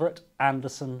favourite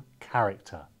Anderson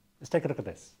character. Let's take a look at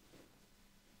this.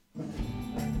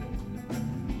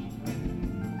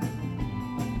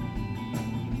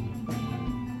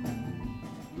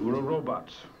 You were a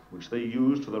robot, which they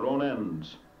used for their own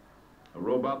ends. A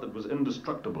robot that was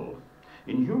indestructible.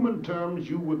 In human terms,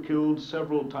 you were killed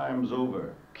several times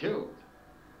over. Killed?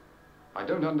 I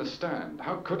don't understand.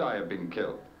 How could I have been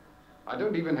killed? I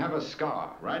don't even have a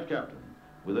scar. Right, Captain.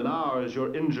 Within hours,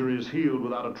 your injuries healed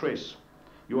without a trace.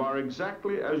 You are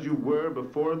exactly as you were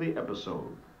before the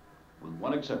episode, with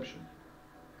one exception.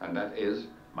 And that is?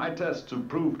 My tests have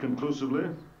proved conclusively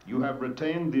you have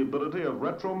retained the ability of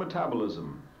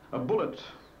retrometabolism. A bullet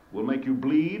will make you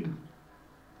bleed,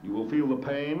 you will feel the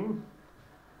pain,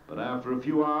 but after a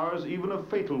few hours, even a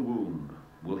fatal wound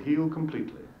will heal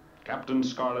completely. Captain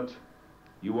Scarlet,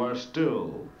 you are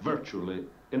still virtually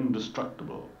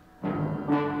indestructible.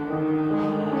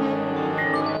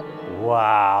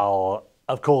 Wow.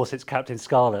 Of course, it's Captain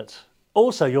Scarlet.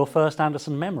 Also, your first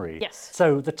Anderson memory. Yes.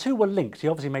 So the two were linked. He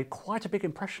obviously made quite a big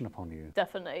impression upon you.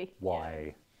 Definitely.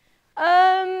 Why?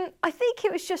 I think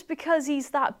it was just because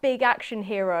he's that big action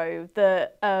hero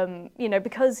that,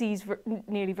 because he's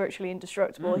nearly virtually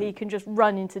indestructible, he can just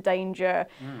run into danger,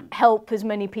 help as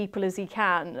many people as he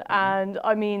can. And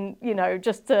I mean,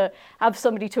 just to have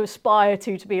somebody to aspire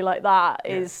to be like that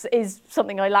is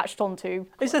something I latched onto.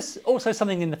 Is this also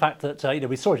something in the fact that,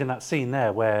 we saw it in that scene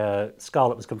there where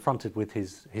Scarlet was confronted with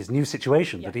his new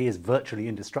situation, that he is virtually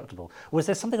indestructible. Was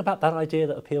there something about that idea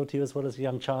that appealed to you as well as a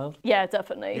young child? Yeah,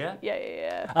 definitely.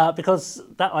 Yeah. Because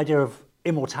that idea of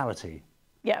immortality,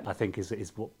 I think,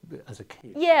 is what, as a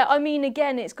kid. Yeah, I mean,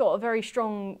 again, it's got a very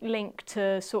strong link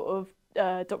to sort of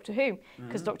Doctor Who,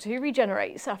 because Doctor Who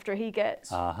regenerates after he gets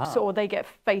they get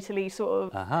fatally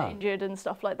sort of injured and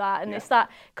stuff like that, and it's that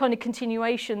kind of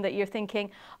continuation that you're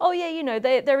thinking,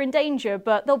 they're in danger,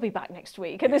 but they'll be back next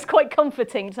week, and it's quite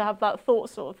comforting to have that thought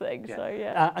sort of thing. So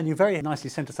and you very nicely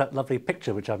sent us that lovely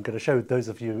picture, which I'm going to show those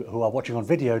of you who are watching on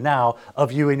video now,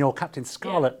 of you in your Captain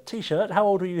Scarlet t-shirt. How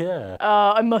old were you there?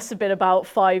 I must have been about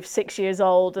 5-6 years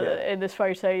old in this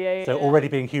photo. So already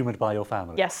being humoured by your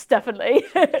family. Yes, definitely.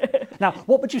 Now,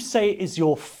 what would you say is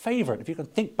your favourite, if you can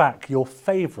think back, your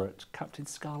favourite Captain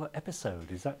Scarlet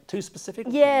episode? Is that too specific?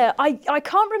 Yeah, I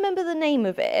can't remember the name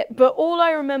of it, but all I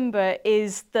remember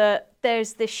is that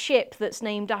there's this ship that's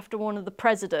named after one of the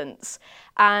presidents,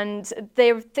 and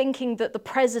they're thinking that the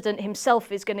president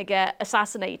himself is going to get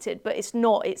assassinated, but it's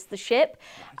not, it's the ship.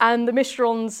 And the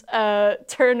Mistrons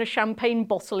turn a champagne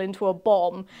bottle into a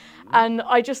bomb. And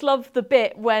I just love the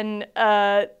bit when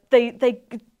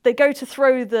they go to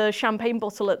throw the champagne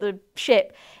bottle at the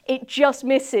ship, it just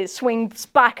misses, swings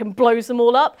back and blows them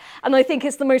all up. And I think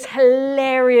it's the most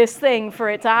hilarious thing for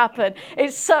it to happen.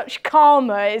 It's such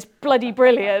karma, it's bloody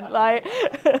brilliant. Like,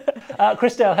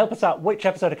 Christelle, help us out. Which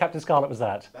episode of Captain Scarlet was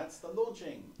that? That's the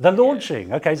launching. The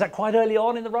launching, okay. Is that quite early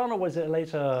on in the run, or was it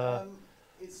later?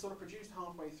 It's sort of produced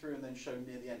halfway through and then shown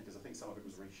near the end, because I think some of it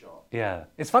was reshot. Yeah.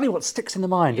 It's funny what sticks in the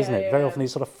mind, isn't it? Very yeah. often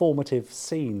these sort of formative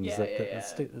scenes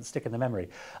that stick in the memory.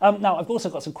 Now, I've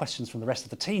also got some questions from the rest of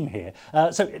the team here.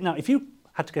 So now, if you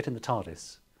had to get in the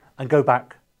TARDIS and go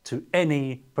back to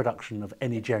any production of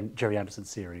any Jerry Anderson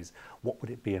series, what would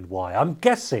it be and why? I'm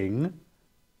guessing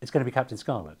it's going to be Captain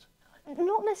Scarlet.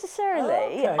 not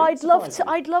necessarily. Okay, I'd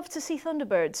love to see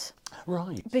Thunderbirds.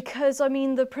 Right. Because I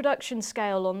mean the production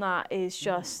scale on that is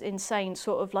just insane.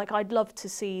 Sort of like I'd love to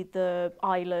see the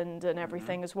island and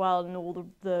everything as well, and all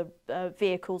the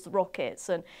vehicles, the rockets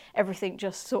and everything.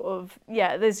 Just sort of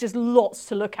there's just lots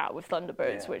to look at with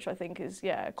Thunderbirds, which I think is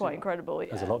quite incredible.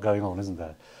 There's a lot going on, isn't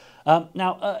there?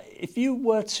 Now, if you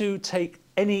were to take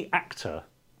any actor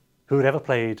who had ever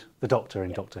played the Doctor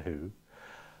in Doctor Who,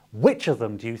 which of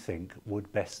them do you think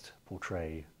would best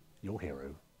portray your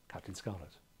hero, Captain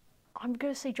Scarlet? I'm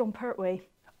going to say John Pertwee.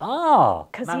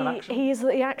 Because he is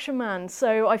the action man,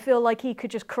 so I feel like he could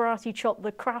just karate chop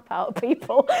the crap out of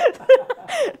people.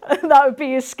 That would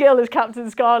be his skill as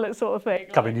Captain Scarlet, sort of thing.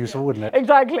 Come in useful, wouldn't it?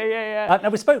 Exactly, yeah. Now,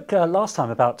 we spoke last time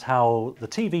about how the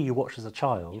TV you watched as a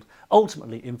child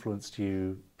ultimately influenced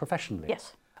you professionally.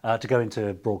 Yes. To go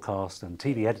into broadcast and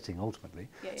TV editing ultimately.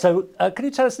 So can you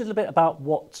tell us a little bit about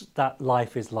what that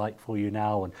life is like for you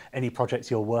now, and any projects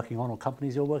you're working on or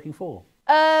companies you're working for?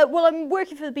 Well, I'm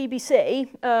working for the BBC,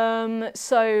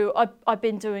 so I've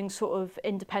been doing sort of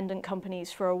independent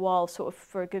companies for a while, sort of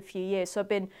for a good few years. So I've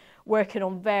been working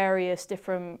on various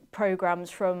different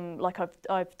programmes, from like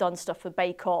I've done stuff for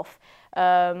Bake Off,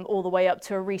 all the way up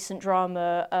to a recent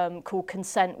drama called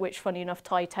Consent, which funny enough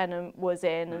Ty Tennant was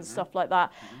in and stuff like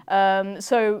that.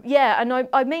 So yeah, and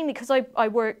I mainly, because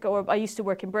I used to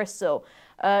work in Bristol,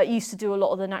 used to do a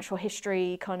lot of the natural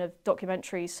history kind of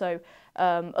documentaries, so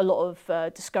a lot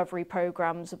of discovery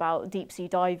programs about deep sea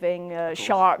diving,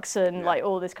 sharks and like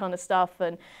all this kind of stuff,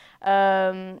 and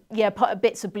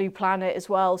bits of Blue Planet as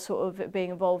well, sort of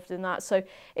being involved in that. So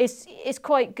it's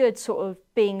quite good sort of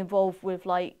being involved with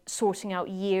like sorting out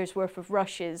years worth of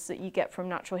rushes that you get from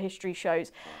natural history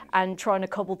shows and trying to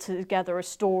cobble together a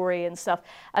story and stuff.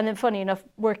 And then funny enough,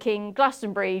 working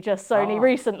Glastonbury just only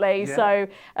recently. So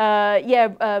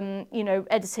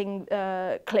editing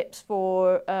clips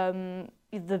for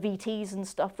the VTs and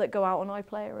stuff that go out on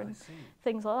iPlayer and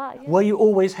things like that. Yeah. Were you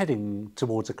always heading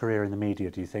towards a career in the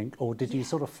media, do you think? Or did you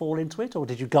sort of fall into it, or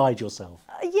did you guide yourself?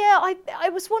 I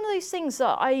was one of those things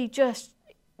that I just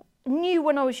knew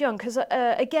when I was young, because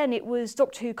again, it was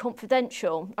Doctor Who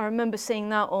Confidential. I remember seeing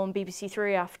that on BBC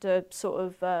Three after sort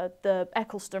of the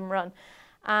Eccleston run.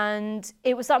 And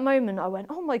it was that moment I went,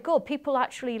 oh my God, people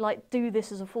actually like do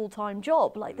this as a full-time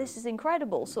job. Like, this is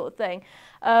incredible, sort of thing.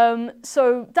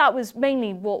 So that was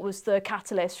mainly what was the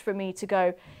catalyst for me to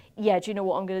go, do you know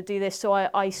what, I'm going to do this. So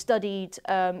I studied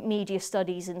media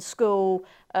studies in school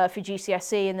for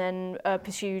GCSE, and then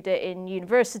pursued it in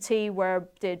university, where I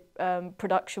did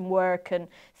production work and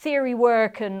theory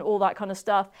work and all that kind of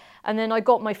stuff. And then I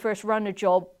got my first runner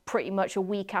job pretty much a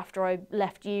week after I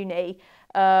left uni,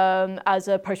 as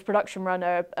a post-production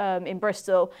runner in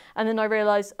Bristol. And then I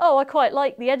realised, I quite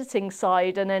like the editing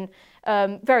side. And then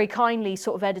very kindly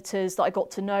sort of editors that I got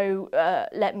to know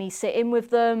let me sit in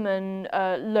with them and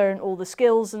learn all the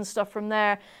skills and stuff from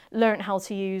there. Learned how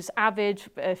to use Avid,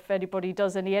 if anybody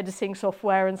does any editing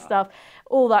software and stuff,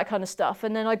 all that kind of stuff.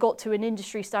 And then I got to an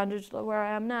industry standard where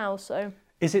I am now, so...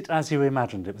 Is it as you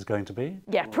imagined it was going to be?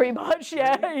 Yeah, pretty much,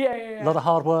 yeah. A lot of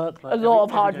hard work? Like a lot of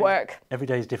hard work. Every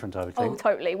day is different, I would think. Oh,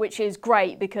 totally, which is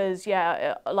great, because,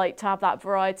 I like to have that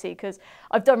variety, because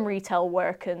I've done retail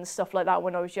work and stuff like that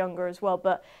when I was younger as well,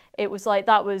 but it was like,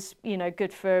 that was,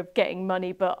 good for getting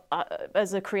money, but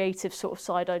as a creative sort of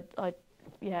side, I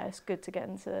yeah, it's good to get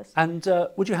into this. And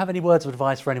would you have any words of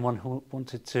advice for anyone who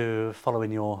wanted to follow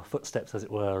in your footsteps, as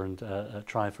it were, and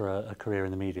try for a career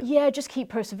in the media? Yeah, just keep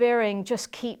persevering.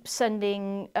 Just keep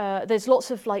sending. There's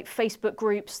lots of like Facebook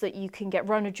groups that you can get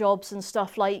runner jobs and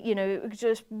stuff. Like, you know,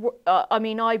 just. I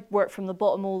mean, I worked from the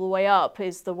bottom all the way up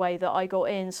is the way that I got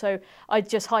in. So I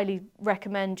just highly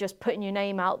recommend just putting your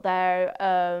name out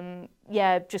there.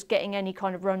 Yeah, just getting any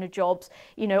kind of runner jobs.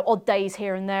 You know, odd days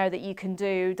here and there that you can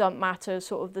do. Don't matter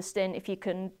sort of the stint. If you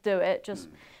can do it, just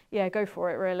yeah, go for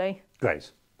it. Really.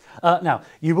 Great. Now,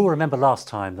 you will remember last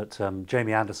time that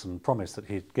Jamie Anderson promised that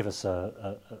he'd give us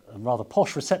a rather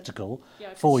posh receptacle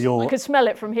for your... I could smell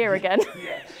it from here again.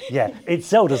 Yeah, it's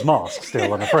Zelda's mask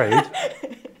still, I'm afraid.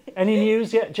 Any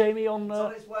news yet, Jamie, on... It's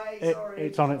on its way, sorry.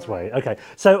 It's on its way, OK.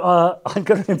 So I'm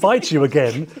going to invite you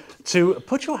again to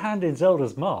put your hand in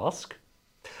Zelda's mask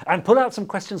and pull out some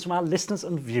questions from our listeners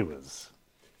and viewers.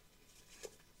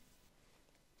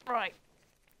 Right.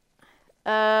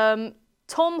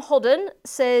 Tom Hodden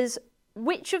says,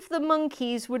 which of the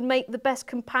monkeys would make the best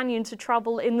companion to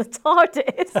travel in the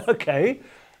TARDIS?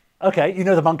 OK, you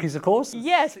know the monkeys, of course?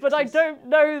 Yes, but I don't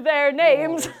know their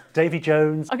names. Davy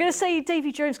Jones. I'm going to say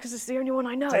Davy Jones because it's the only one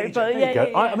I know. Davy But Jones, yeah, there you go.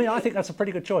 yeah, yeah. I mean, I think that's a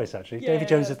pretty good choice, actually. Yeah, Davy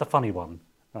Jones yeah. is the funny one.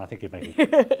 I think he'd make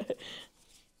it.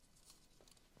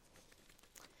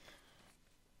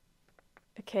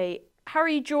 Okay.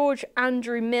 Harry George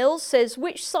Andrew Mills says,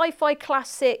 which sci-fi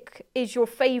classic is your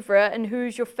favourite and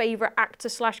who's your favourite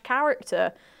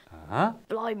actor/character? Uh-huh.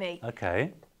 Blimey.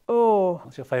 OK. Oh.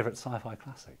 What's your favourite sci-fi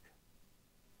classic?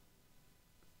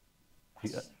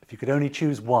 If you could only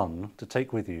choose one to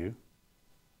take with you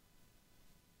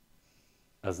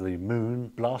as the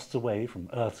moon blasts away from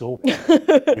Earth's orbit,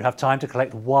 you have time to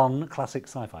collect one classic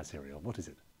sci-fi serial. What is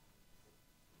it?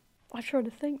 I'm trying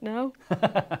to think now.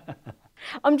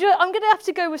 I'm going to have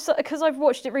to go with, because I've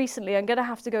watched it recently, I'm going to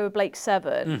have to go with Blake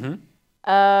Seven.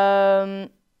 Mm-hmm.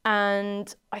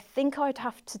 And I think I'd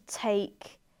have to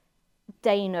take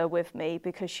Dana with me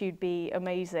because she'd be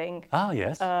amazing. Ah,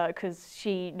 yes. Because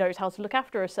she knows how to look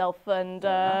after herself and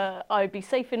I'd be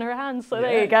safe in her hands. So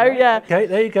there you go, yeah. Okay,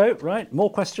 there you go. Right, more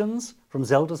questions from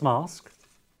Zelda's mask.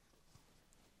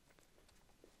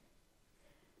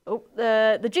 Oh,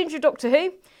 the Ginger Doctor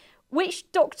Who.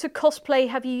 Which Doctor cosplay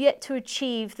have you yet to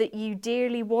achieve that you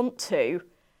dearly want to?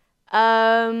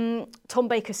 Tom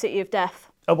Baker, City of Death.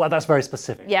 Oh, well, that's very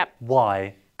specific. Yeah.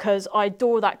 Why? Because I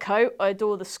adore that coat, I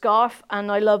adore the scarf,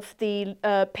 and I love the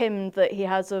pin that he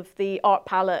has of the art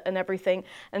palette and everything.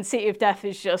 And City of Death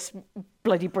is just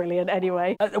bloody brilliant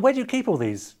anyway. Where do you keep all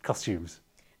these costumes?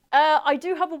 I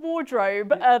do have a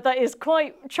wardrobe that is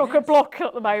quite chock-a-block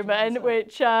at the moment,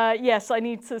 which, yes, I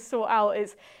need to sort out.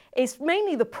 It's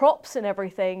mainly the props and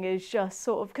everything is just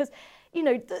sort of, because, you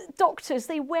know, the doctors,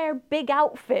 they wear big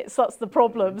outfits, that's the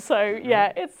problem. So,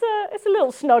 yeah, it's a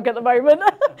little snug at the moment.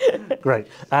 Great.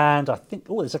 And I think,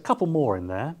 oh, there's a couple more in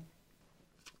there.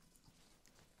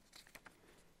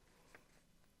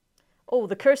 Oh,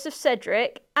 The Curse of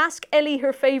Cedric. Ask Ellie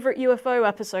her favourite UFO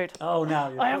episode. Oh,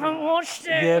 now I haven't watched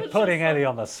it. You're putting Ellie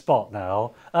on the spot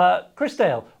now. Chris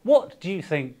Dale, what do you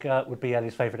think would be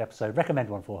Ellie's favourite episode? Recommend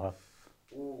one for her.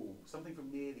 Oh, something from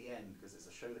near the end, because it's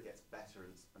a show that gets better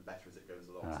and better as it goes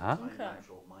along. Uh-huh. So time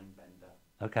natural, mind bender.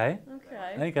 Okay.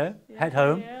 Okay. There you go. Head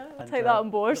home. Yeah, I'll and, take that on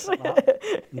board.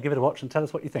 and give it a watch and tell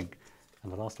us what you think.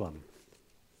 And the last one.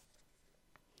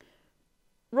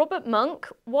 Robert Monk,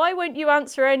 why won't you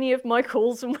answer any of my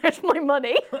calls and where's my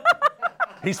money?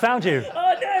 He's found you.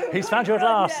 Oh, no. He's found you at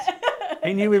last.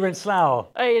 He knew we were in Slough.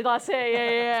 Hey, that's it,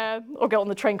 yeah. Or get on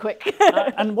the train quick.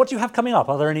 And what do you have coming up?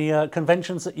 Are there any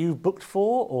conventions that you've booked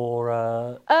for,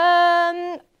 or...?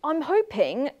 I'm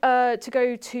hoping to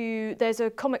go to... There's a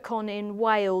Comic-Con in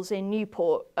Wales, in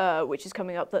Newport, which is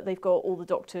coming up, that they've got all the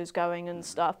doctors going and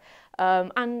stuff.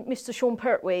 And Mr. Sean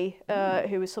Pertwee,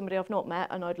 who is somebody I've not met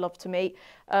and I'd love to meet.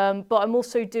 But I'm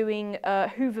also doing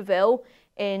Hooverville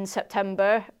in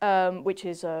September, which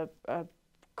is a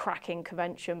cracking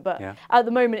convention, but at the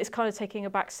moment it's kind of taking a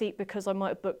back seat because I might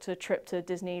have booked a trip to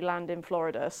Disneyland in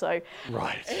Florida, so...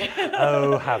 Right.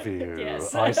 Oh, have you?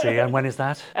 Yes. I see. And when is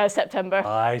that? September.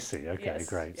 I see. Okay, Yes.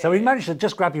 great. So we managed to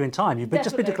just grab you in time. You've just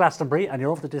been to Definitely. Glastonbury and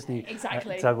you're off to Disney.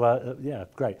 Exactly. Yeah,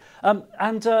 great. And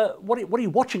what are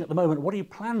you watching at the moment? What do you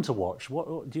plan to watch?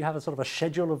 What do you have a sort of a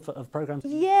schedule of programs?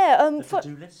 Yeah.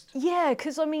 To-do list? Yeah,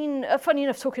 because I mean, funny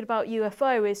enough, talking about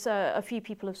UFO, is a few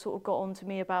people have sort of got on to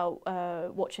me about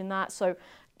watching that. So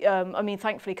I mean,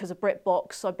 thankfully, because of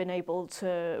BritBox, I've been able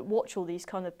to watch all these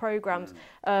kind of programs.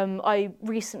 I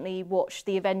recently watched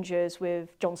The Avengers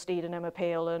with John Steed and Emma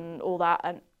Peel and all that,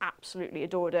 and absolutely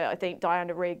adored it. I think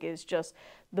Diana Rigg is just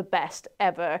the best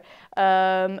ever.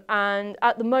 And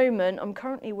at the moment, I'm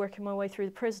currently working my way through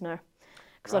The Prisoner,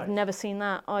 because I've never seen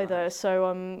that either. Right. So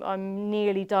I'm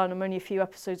nearly done. I'm only a few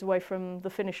episodes away from the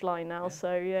finish line now.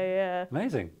 So yeah.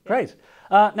 Amazing, great.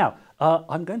 Now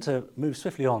I'm going to move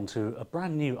swiftly on to a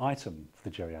brand new item for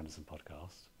the Jerry Anderson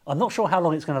podcast. I'm not sure how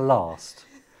long it's going to last,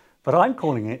 but I'm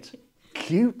calling it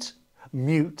Cute,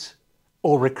 Mute,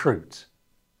 or Recruit.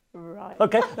 Right.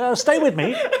 Okay, stay with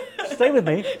me. Stay with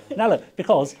me. Now look,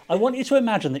 because I want you to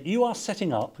imagine that you are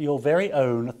setting up your very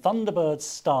own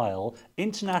Thunderbird-style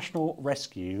international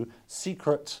rescue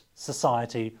secret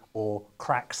society or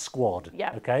crack squad.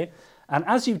 Yeah. Okay? And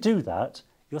as you do that,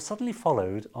 you're suddenly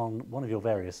followed on one of your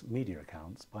various media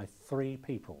accounts by 3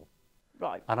 people.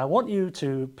 Right. And I want you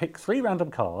to pick 3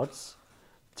 random cards,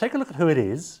 take a look at who it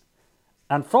is,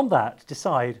 and from that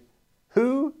decide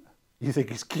who you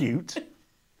think is cute.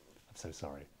 I'm so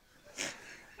sorry.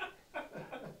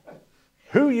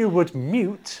 Who you would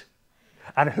mute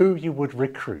and who you would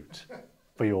recruit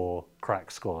for your crack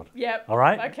squad. Yep. All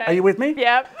right? Okay. Are you with me?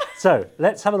 Yep. So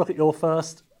let's have a look at your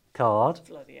first card.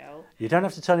 Bloody hell. You don't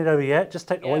have to turn it over yet. Just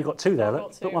take. Oh, you've got 2 there.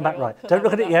 Put one back right. Put Don't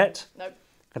look at it back. yet. Nope.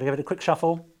 Gotta give it a quick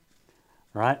shuffle.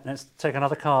 Right. Let's take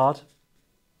another card.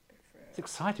 It's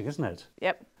exciting, isn't it?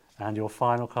 Yep. And your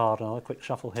final card. Another quick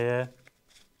shuffle here.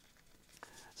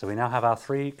 So we now have our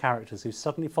 3 characters who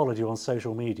suddenly followed you on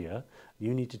social media.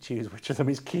 You need to choose which of them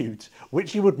is cute,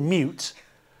 which you would mute,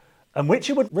 and which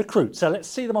you would recruit. So let's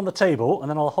see them on the table, and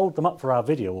then I'll hold them up for our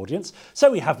video audience. So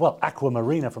we have,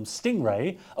 Aquamarina from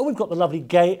Stingray. Oh, we've got the lovely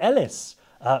Gay Ellis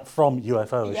from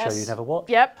UFO, a show you never watched.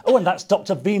 Yep. Oh, and that's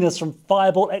Dr. Venus from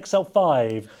Fireball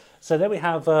XL5. So there we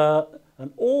have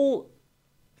an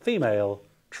all-female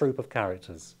troupe of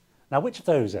characters. Now, which of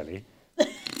those, Ellie,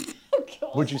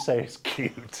 would you say is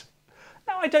cute?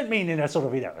 No, I don't mean in a sort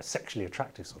of, a sexually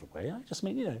attractive sort of way. I just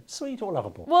mean, sweet or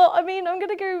lovable. Well, I mean, I'm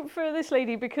going to go for this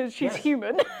lady because she's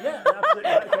human. Yeah,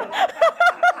 absolutely.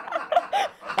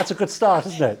 That's a good start,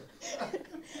 isn't it?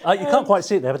 You can't quite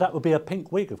see it there, but that would be a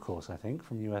pink wig, of course, I think,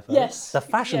 from UFO. Yes. The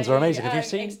fashions are amazing. Have you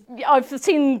seen? I've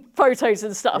seen photos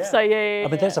and stuff, so yeah. I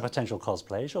mean, there's a potential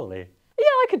cosplay, surely. Yeah,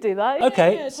 I could do that.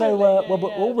 Okay, yeah, so totally. we're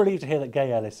all relieved to hear that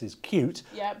Gay Ellis is cute.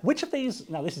 Yep. Which of these,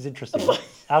 now this is interesting,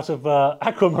 out of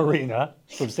Aquamarina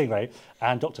from Stingray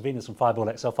and Dr. Venus from Fireball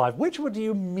XL5, which would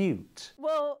you mute?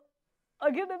 Well,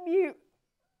 I'm going to mute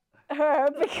her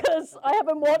because I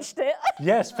haven't watched it.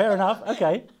 Yes, fair enough.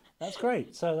 Okay, that's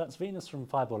great. So that's Venus from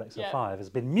Fireball XL5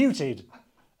 has been muted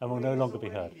and will no longer be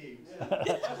heard.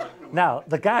 Now,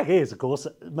 the gag is, of course,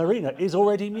 Marina is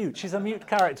already mute. She's a mute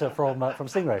character from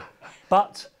Stingray.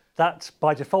 But that,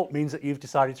 by default, means that you've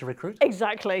decided to recruit.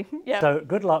 Exactly, yeah. So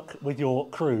good luck with your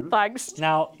crew. Thanks.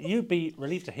 Now, you'd be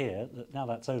relieved to hear that now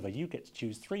that's over, you get to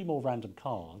choose 3 more random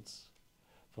cards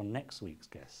for next week's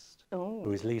guest,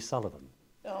 who is Lee Sullivan.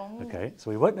 Okay, so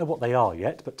we won't know what they are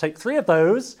yet, but take 3 of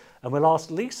those, and we'll ask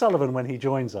Lee Sullivan when he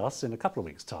joins us in a couple of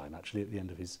weeks' time, actually, at the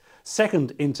end of his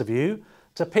second interview,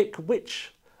 to pick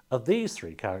which of these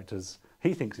 3 characters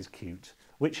he thinks is cute,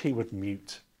 which he would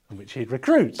mute, and which he'd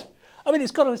recruit. I mean,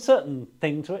 it's got a certain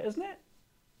thing to it, isn't it?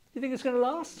 Do you think it's going to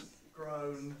last?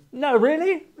 Grown. No,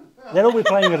 really? They'll all be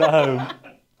playing it at home.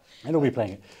 They'll all be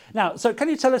playing it. Now, so can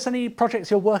you tell us any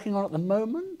projects you're working on at the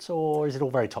moment, or is it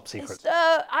all very top secret?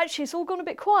 Actually, it's all gone a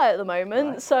bit quiet at the moment.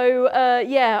 Right. So,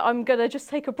 I'm going to just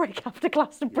take a break after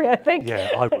Glastonbury, I think. Yeah,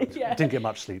 I would. Yeah. Didn't get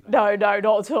much sleep. No, not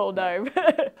at all, no.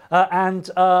 And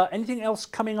anything else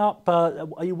coming up?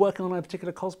 Are you working on a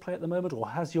particular cosplay at the moment, or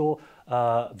has your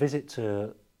visit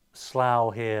to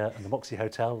Slough here and the Moxie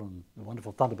Hotel and the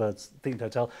wonderful Thunderbirds themed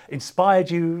hotel inspired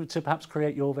you to perhaps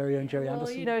create your very own Jerry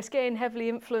Anderson? It's getting heavily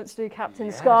influenced to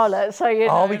Captain Scarlet, so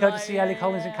Are we going to see Ellie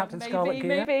Collins in Captain Scarlet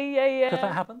gear? Maybe, yeah. Could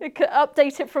that happen? It could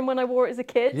update it from when I wore it as a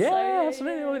kid. Yeah,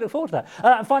 absolutely. We look forward to that.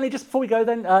 And finally, just before we go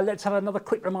then, let's have another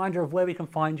quick reminder of where we can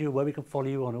find you, where we can follow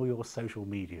you on all your social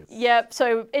medias. Yep,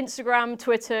 so Instagram,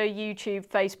 Twitter, YouTube,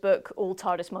 Facebook, all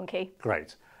TARDIS Monkey.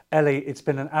 Great. Ellie, it's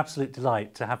been an absolute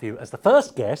delight to have you as the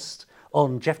first guest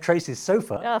on Jeff Tracy's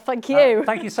sofa. Thank you.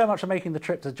 Thank you so much for making the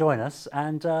trip to join us,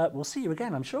 and we'll see you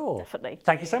again, I'm sure. Definitely.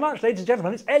 Thank you so much, ladies and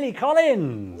gentlemen. It's Ellie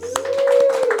Collins.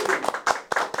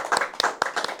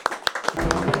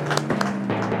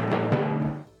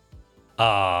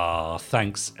 Ah,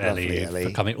 Thanks, Lovely, Ellie,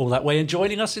 for coming all that way and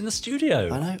joining us in the studio.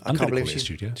 I know. I'm I can't believe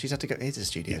studio. she's had to go into the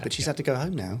studio, but she's had to go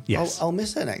home now. Yes. I'll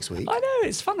miss her next week. I know,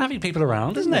 it's fun having people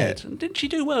around, isn't it? And didn't she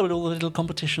do well with all the little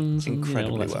competitions? Incredibly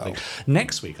and all that well. Sort of thing?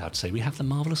 Next week, I have to say, we have the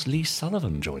marvellous Lee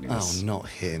Sullivan joining us. Oh, not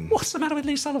him. What's the matter with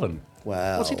Lee Sullivan?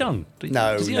 Well, what's he done?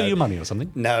 Does he owe you money or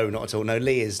something? No, not at all. No,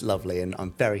 Lee is lovely, and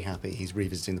I'm very happy he's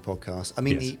revisiting the podcast. I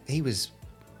mean, Yes. he was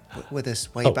with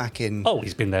us way back in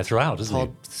he's been there throughout, hasn't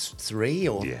Pod 3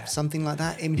 or something like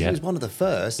that. I mean, he was one of the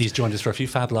first. He's joined us for a few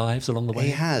Fab Lives along the way.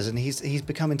 He has, and he's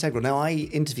become integral. Now, I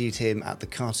interviewed him at the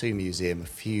Cartoon Museum a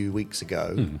few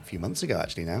months ago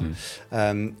actually now,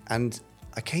 and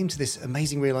I came to this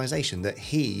amazing realisation that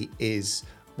he is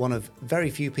one of very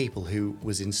few people who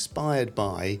was inspired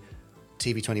by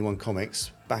TV21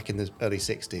 comics back in the early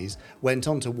 60s, went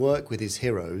on to work with his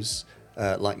heroes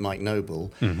like Mike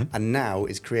Noble, and now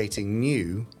is creating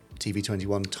new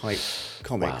TV21 type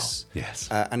comics. Wow. Yes.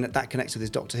 And that connects with his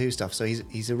Doctor Who stuff. So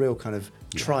he's a real kind of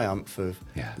triumph of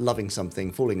loving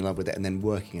something, falling in love with it, and then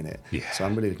working in it. Yeah. So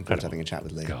I'm really looking forward to having a chat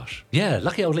with Lee. Gosh. Yeah,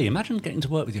 lucky old Lee. Imagine getting to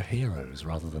work with your heroes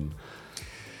rather than...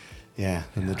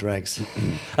 And the dregs.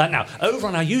 Now, over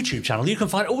on our YouTube channel, you can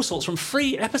find all sorts from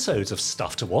free episodes of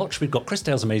stuff to watch. We've got Chris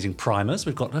Dale's Amazing Primers.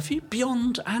 We've got a few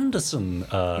Beyond Anderson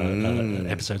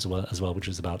episodes as well, which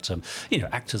is about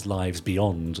actors' lives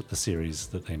beyond the series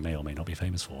that they may or may not be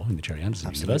famous for in the Jerry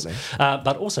Anderson universe.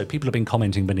 But also, people have been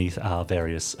commenting beneath our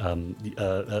various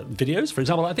videos. For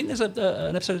example, I think there's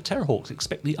an episode of Terrorhawks.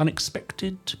 Expect the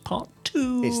Unexpected Part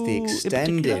 2. It's the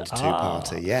extended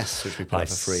two-parter, yes, which we put up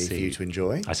for free for you to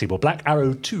enjoy. I see. Well, Black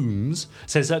Arrow Toons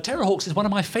says, Terrorhawks is one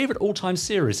of my favourite all-time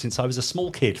series since I was a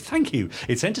small kid. Thank you.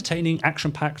 It's entertaining,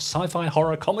 action-packed, sci-fi,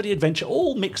 horror, comedy, adventure,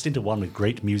 all mixed into one with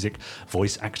great music,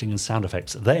 voice acting and sound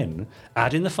effects. Then,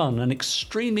 add in the fun and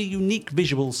extremely unique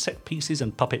visuals, set pieces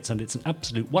and puppets, and it's an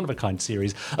absolute one-of-a-kind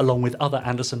series, along with other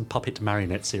Anderson puppet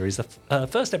marionette series. The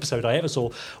first episode I ever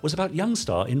saw was about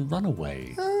Youngstar in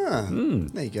Runaway.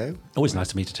 There you go. Always nice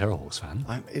to meet a Terrorhawks fan.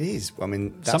 It is. I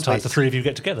mean, sometimes the three of you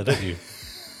get together, don't you?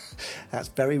 That's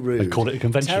very rude. They call it a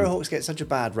convention. Terrorhawks get such a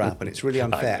bad rap, and it's really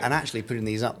unfair. And actually, putting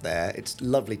these up there, it's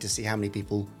lovely to see how many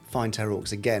people find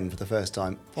Terrorhawks again for the first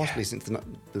time, possibly since the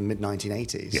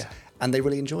mid-1980s. Yeah. And they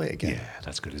really enjoy it again. Yeah,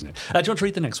 that's good, isn't it? Do you want to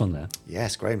read the next one there?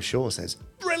 Yes, Graham Shaw says,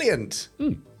 brilliant!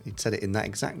 He said it in that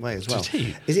exact way as well. Did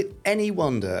he? Is it any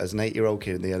wonder, as an 8-year-old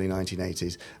kid in the early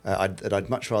 1980s, that I'd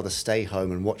much rather stay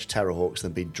home and watch Terrorhawks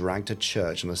than be dragged to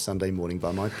church on a Sunday morning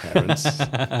by my parents?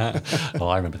 Oh,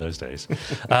 I remember those days.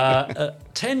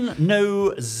 10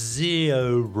 No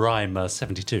Zeo Rhymer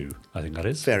 72, I think that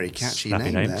is. Very catchy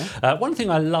Snappy name there. One thing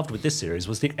I loved with this series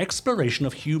was the exploration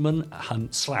of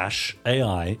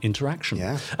human/AI interaction.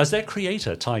 Yeah. As their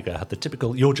creator, Tiger, had the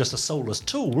typical "you're just a soulless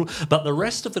tool," but the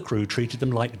rest of the crew treated them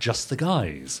like just the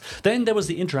guys. Then there was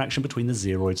the interaction between the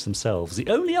Zeroids themselves. The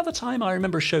only other time I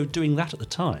remember a show doing that at the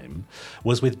time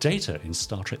was with Data in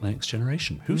Star Trek The Next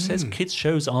Generation. Who says kids'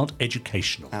 shows aren't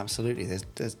educational? Absolutely.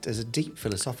 There's a deep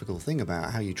philosophical thing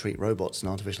about how you treat robots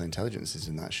and artificial intelligences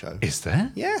in that show. Is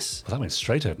there? Yes. Well, that went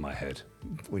straight over my head.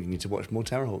 Well, you need to watch more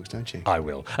Terrorhawks, don't you? I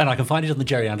will. And I can find it on the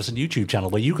Jerry Anderson YouTube channel,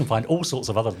 where you can find all sorts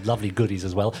of other lovely goodies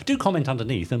as well. Do comment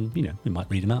underneath and, we might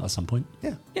read them out at some point.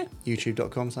 Yeah.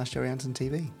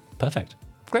 YouTube.com/JerryAndersonTV. Perfect.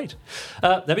 Great.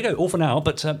 There we go. All for now.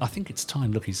 But I think it's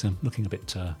time. Look, he's looking a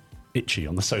bit itchy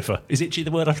on the sofa. Is itchy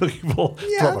the word I'm looking for?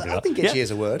 Yeah, Probably I not. think itchy is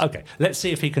a word. Okay. Let's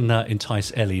see if he can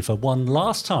entice Ellie for one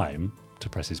last time to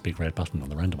press his big red button on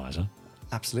the randomizer.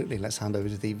 Absolutely. Let's hand over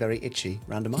to the very itchy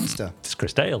randomizer. It's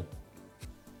Chris Dale.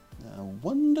 I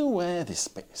wonder where this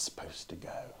bit is supposed to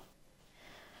go.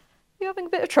 You having a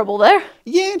bit of trouble there?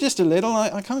 Yeah, just a little.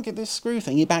 I can't get this screw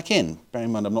thingy back in. Bear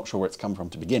in mind, I'm not sure where it's come from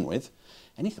to begin with.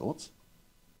 Any thoughts?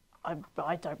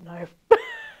 I don't know.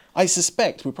 I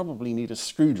suspect we probably need a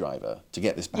screwdriver to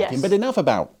get this back Yes. in, but enough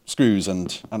about screws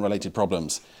and unrelated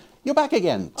problems. You're back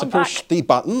again to I'm push back. the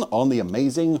button on the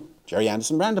amazing Jerry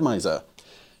Anderson randomizer.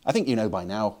 I think you know by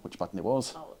now which button it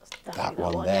was. Oh, it's That definitely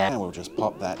one that one, there. yeah. We'll just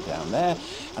pop that down there.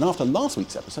 And after last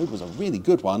week's episode was a really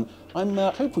good one, I'm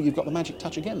hopeful you've got the magic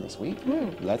touch again this week.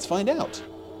 Let's find out.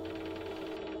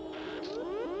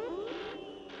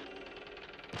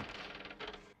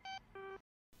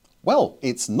 Well,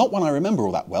 it's not one I remember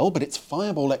all that well, but it's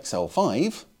Fireball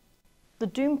XL5, The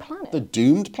Doom Planet. the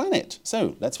doomed planet.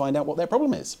 So let's find out what their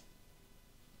problem is.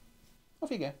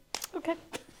 Off you go. Okay.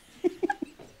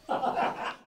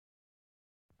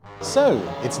 So,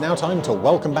 it's now time to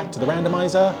welcome back to the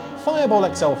randomizer Fireball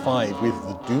XL5 with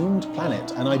the Doomed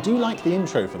Planet. And I do like the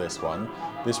intro for this one,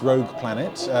 this rogue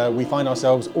planet. We find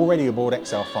ourselves already aboard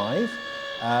XL5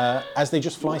 as they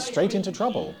just fly straight into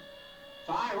trouble.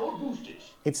 Fire all boosters.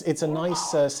 It's a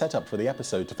nice setup for the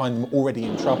episode to find them already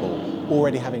in trouble,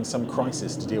 already having some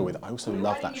crisis to deal with. I also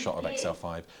love that shot of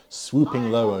XL5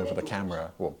 swooping low over the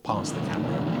camera, or past the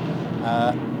camera.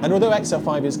 And although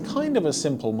XL5 is kind of a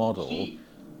simple model,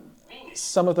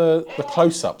 some of the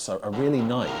close-ups are really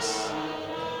nice.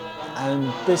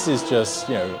 And this is just,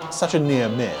 such a near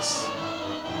miss.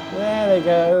 There they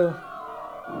go.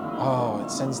 Oh, it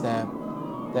sends their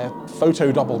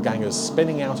photo doppelgangers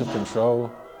spinning out of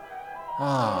control.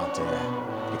 Ah,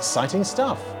 dear. Exciting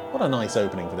stuff. What a nice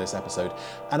opening for this episode.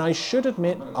 And I should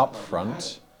admit up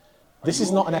front, this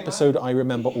is not an episode I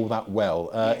remember all that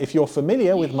well. If you're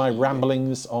familiar with my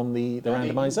ramblings on the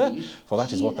randomizer, for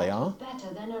that is what they are.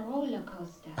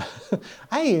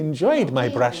 I enjoyed my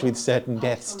brush with certain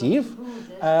death, Steve.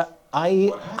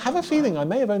 I have a feeling I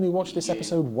may have only watched this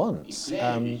episode once.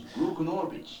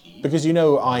 Because a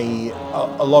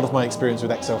lot of my experience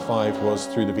with XL5 was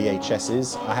through the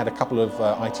VHSs. I had a couple of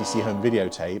ITC home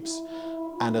videotapes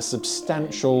and a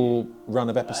substantial run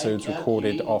of episodes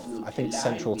recorded off, I think,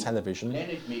 Central Television.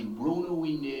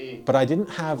 But I didn't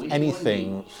have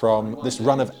anything from this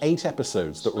run of 8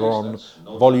 episodes that were on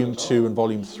Volume 2 and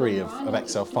Volume 3 of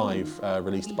XL5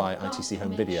 released by ITC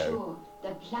Home Video.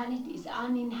 The planet is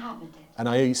uninhabited. And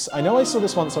I know I saw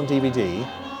this once on DVD.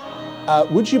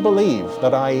 Would you believe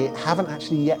that I haven't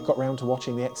actually yet got round to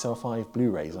watching the XL5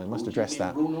 Blu-rays? I must address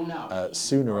that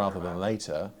sooner rather than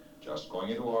later. Just going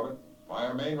into orbit.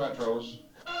 Fire main retros.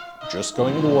 Just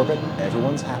going into orbit.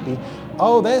 Everyone's happy.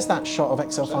 Oh, there's that shot of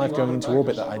XL5 going into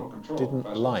orbit that I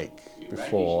didn't like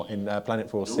before in Planet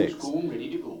 46.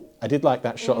 I did like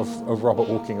that shot of Robert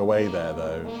walking away there,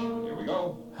 though. Here we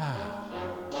go.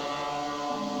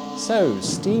 So,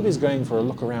 Steve is going for a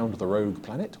look around the rogue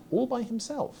planet all by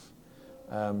himself,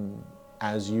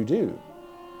 as you do.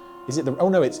 Is it the? Oh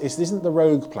no, it isn't the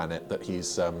rogue planet that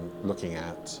he's looking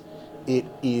at. It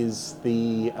is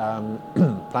the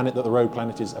planet that the rogue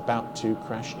planet is about to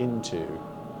crash into,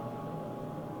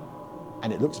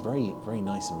 and it looks very, very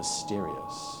nice and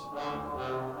mysterious.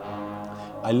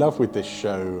 I love with this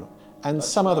show and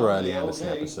some other early Anderson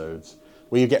episodes,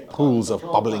 where you get pools of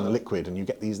bubbling liquid and you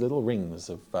get these little rings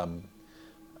of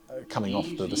coming off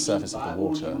the surface of the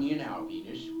water.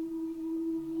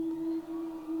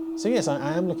 So yes,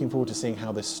 I am looking forward to seeing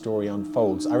how this story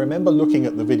unfolds. I remember looking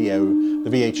at the video, the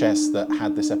VHS that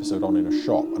had this episode on in a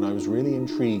shop, and I was really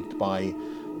intrigued by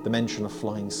the mention of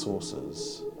flying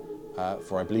saucers,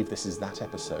 for I believe this is that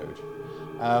episode.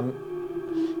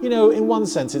 In one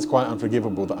sense it's quite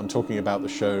unforgivable that I'm talking about the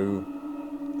show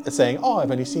saying, oh,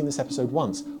 I've only seen this episode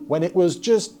once, when it was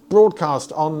just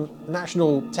broadcast on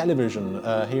national television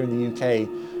here in the UK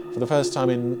for the first time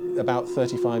in about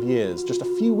 35 years, just a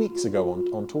few weeks ago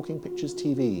on Talking Pictures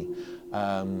TV,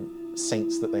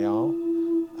 saints that they are.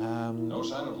 No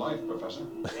sign of life, Professor.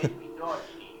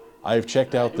 I've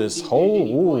checked out this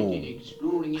whole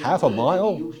half a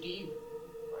mile. I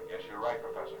guess you're right,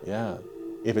 Professor. Yeah.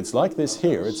 If it's like this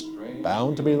here, it's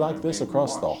bound to be like this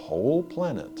across the whole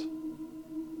planet.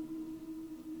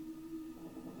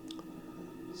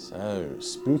 So,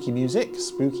 spooky music,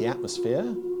 spooky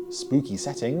atmosphere, spooky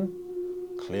setting.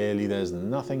 Clearly there's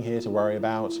nothing here to worry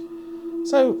about.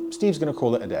 So, Steve's going to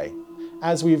call it a day.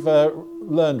 As we've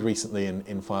learned recently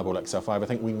in Fireball XL5, I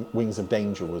think Wings of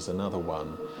Danger was another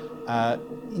one.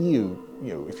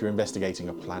 If you're investigating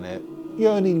a planet, you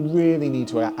only really need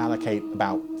to allocate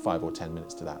about 5 or 10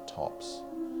 minutes to that tops.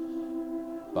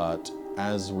 But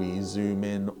as we zoom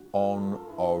in on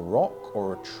a rock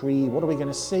or a tree, what are we going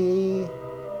to see?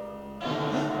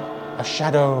 A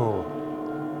shadow.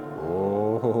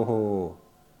 Oh,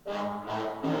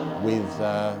 with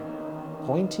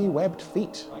pointy webbed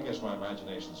feet. I guess my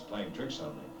imagination's playing tricks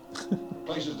on me.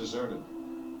 Place is deserted.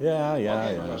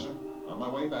 Yeah. Professor. On my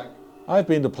way back. I've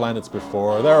been to planets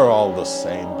before. They're all the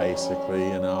same, basically,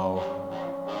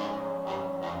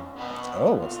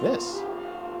 Oh, what's this?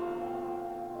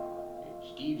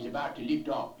 Steve's about to lift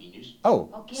off, Venus. Oh,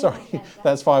 Okay, sorry. Professor.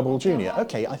 That's Fireball Jr.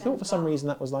 Okay, I thought for some reason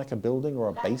that was like a building or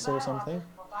a base or something.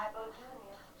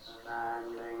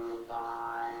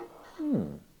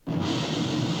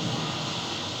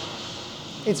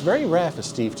 It's very rare for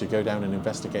Steve to go down and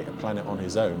investigate a planet on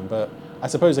his own, but I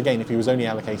suppose, again, if he was only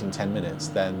allocating 10 minutes,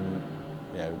 then,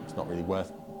 it's not really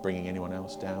worth bringing anyone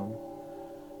else down.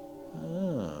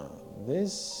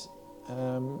 This,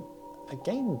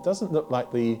 again, doesn't look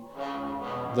like the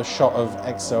shot of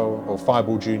XL or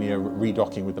Fireball Jr.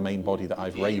 redocking with the main body that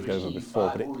I've raved over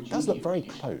before, but it does look very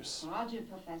close. Roger,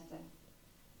 Professor.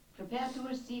 Prepare to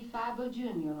receive Fireball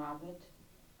Jr., Robert.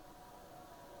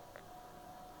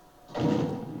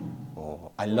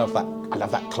 Oh, I love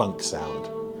that clunk sound.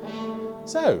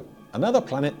 So, Another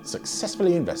planet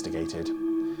successfully investigated.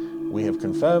 We have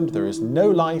confirmed there is no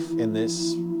life in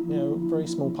this, very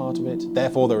small part of it.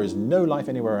 Therefore, there is no life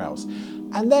anywhere else.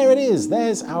 And there it is.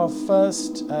 There's our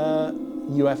first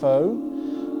UFO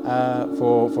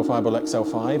for Fireball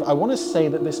XL5. I want to say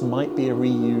that this might be a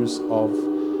reuse of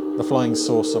the flying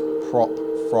saucer prop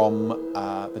from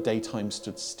The Daytime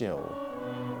Stood Still.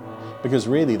 Because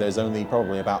really, there's only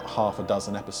probably about half a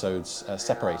dozen episodes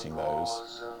separating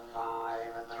those.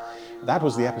 That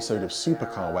was the episode of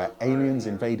Supercar where aliens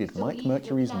invaded Mike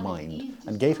Mercury's mind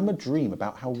and gave him a dream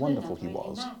about how wonderful he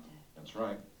was. That's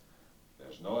right.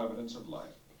 There's no evidence of life.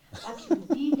 But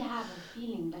you did have a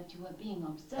feeling that you were being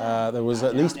observed. There was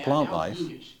at least plant life.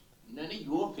 None of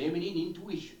your feminine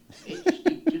intuition. Let's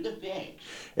stick to the facts.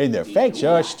 And the facts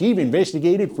are Steve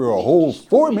investigated for a whole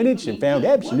 4 minutes and found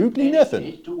absolutely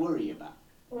nothing. To worry about.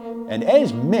 And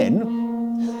as men,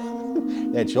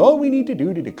 that's all we need to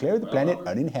do to declare the planet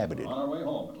uninhabited. On our way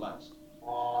home at last.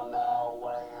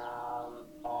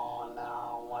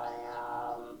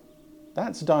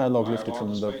 That's dialogue lifted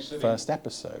from the first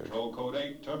episode. Control Code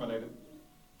 8 terminated.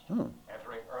 Oh.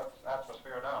 Entering Earth's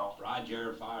atmosphere now.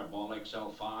 Roger, Fireball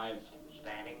XL5.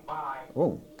 Standing by.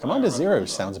 Oh, Commander Zero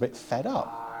sounds a bit fed up.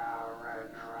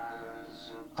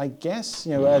 I guess,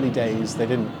 early days they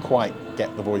didn't quite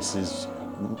get the voices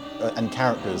and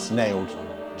characters nailed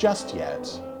just yet.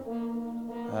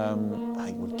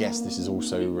 I would guess this is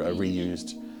also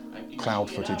reused cloud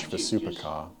footage for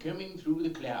Supercar. Coming through the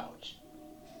clouds.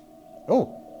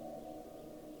 Oh.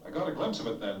 I got a glimpse of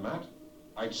it then, Matt.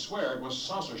 I'd swear it was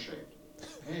saucer-shaped.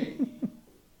 Hey.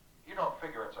 You don't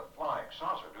figure it's a flying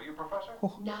saucer, do you, Professor?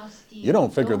 Now, Steve, You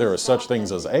don't figure there are such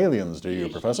things as aliens, do you,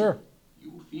 Professor?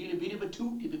 You feel a bit of a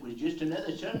toot if it was just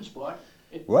another sunspot.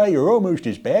 Well, you're almost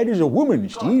as bad as a woman,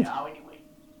 Steve. Now, anyway.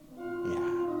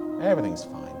 Yeah, everything's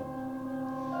fine.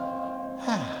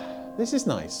 This is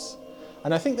nice.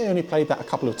 And I think they only played that a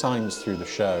couple of times through the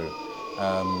show.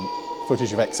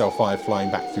 Footage of XL5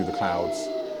 flying back through the clouds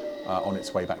on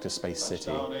its way back to Space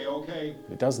City.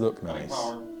 It does look nice.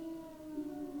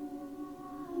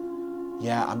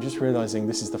 Yeah, I'm just realising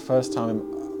this is the first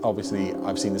time, obviously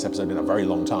I've seen this episode in a very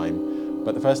long time,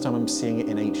 but the first time I'm seeing it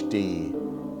in HD.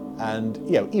 And,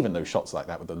 even those shots like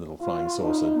that with the little flying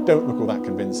saucer don't look all that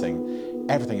convincing.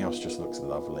 Everything else just looks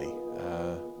lovely.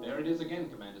 There it is again,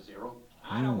 Commander Zero.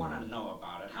 I don't want to know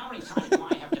about it. How many times do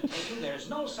I have to tell you there's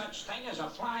no such thing as a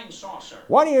flying saucer?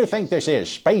 What do you think this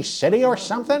is, Space City or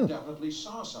something? I definitely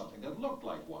saw something that looked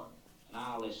like one.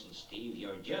 Now listen, Steve,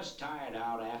 you're just tired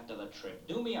out after the trip.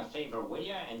 Do me a favor, will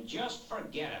you, and just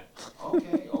forget it.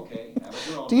 Okay. Have it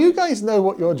your own Do you way. guys know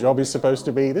what your job is supposed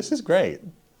to be? This is great.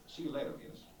 See you later,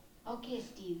 Venus. Okay,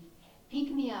 Steve.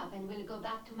 Pick me up and we'll go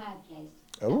back to my place.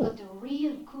 Oh. I've got a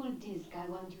real cool disc I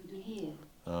want you to hear.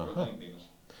 Uh-huh.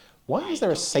 Why is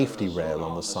there a safety rail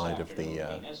on the side of the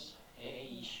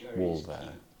wall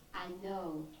there? I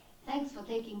know. Thanks for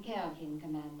taking care of him,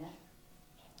 Commander.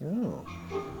 Oh.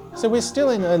 So we're still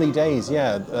in early days,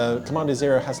 yeah. Commander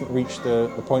Zero hasn't reached the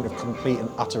point of complete and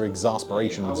utter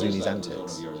exasperation with Zuni's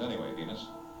antics. Anyway, Venus.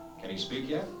 Can he speak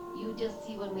yet? You just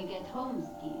see when we get home,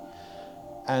 Steve.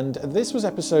 And this was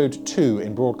episode 2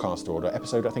 in broadcast order,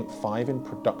 episode I think 5 in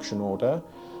production order.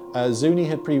 Zuni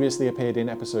had previously appeared in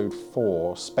episode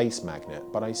 4, Space Magnet,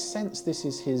 but I sense this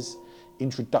is his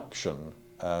introduction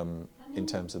in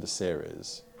terms of the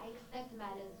series. I expect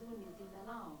Madam Zuni's in the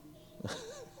lounge.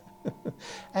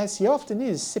 As he often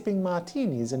is, sipping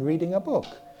martinis and reading a book.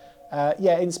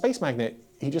 In Space Magnet,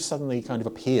 he just suddenly kind of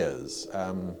appears,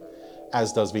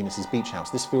 as does Venus's Beach House.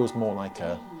 This feels more like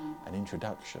an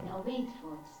introduction. Now wait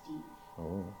for it, Steve.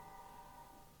 Oh.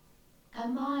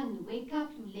 Come on, wake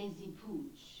up, you lazy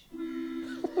pooch.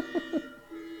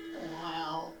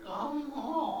 Welcome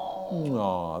home.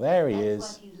 Aw, there he is.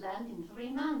 That's what he's learned in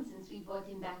 3 months since we brought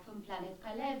him back from planet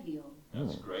Calevio.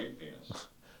 That's great, Venus.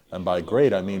 And by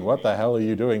great, I mean, what the hell are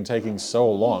you doing taking so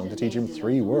long to teach him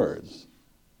 3 words?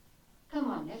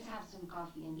 Come on, let's have some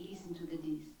coffee and listen to the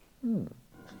disc.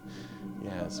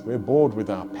 Yes, we're bored with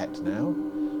our pet now.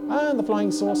 And the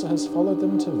flying saucer has followed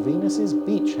them to Venus's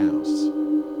Beach House.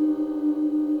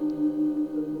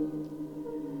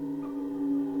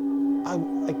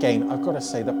 Again, I've got to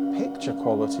say, the picture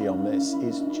quality on this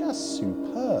is just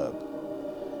superb.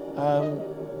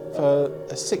 For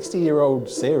a 60-year-old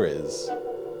series,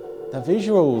 the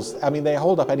visuals, I mean, they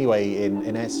hold up anyway in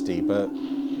SD, but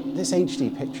this HD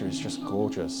picture is just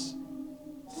gorgeous.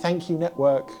 Thank you,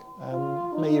 network.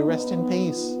 May you rest in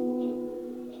peace.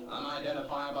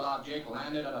 Unidentifiable object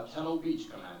landed at Attillo Beach,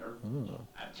 Commander.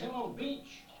 Attillo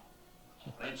Beach?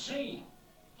 Let's see.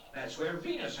 That's where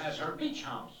Venus has her beach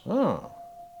house. Oh.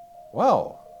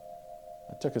 Well,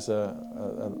 It took us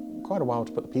quite a while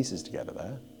to put the pieces together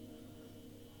there.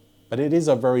 But it is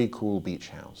a very cool beach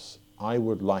house. I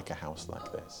would like a house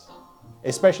like this.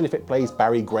 Especially if it plays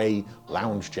Barry Gray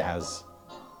lounge jazz.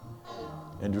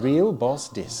 And real Boss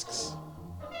discs.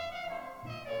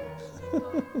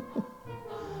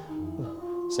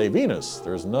 Say, Venus,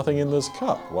 there's nothing in this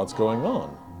cup. What's going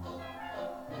on?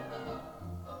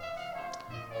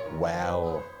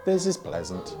 Well, this is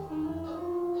pleasant.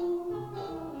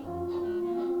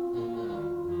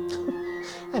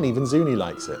 And even Zuni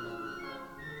likes it.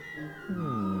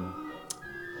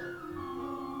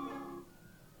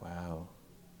 Wow.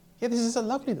 Yeah, this is a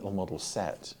lovely little model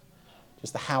set.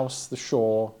 Just the house, the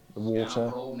shore, the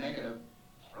water. Roll negative.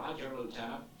 Roger,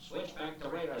 Lieutenant. Switch back to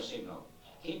radar signal.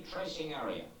 Keep tracing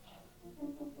area.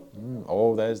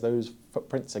 Oh, there's those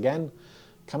footprints again,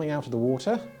 coming out of the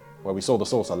water, where we saw the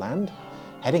saucer land,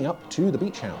 heading up to the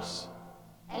beach house.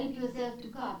 Help yourself to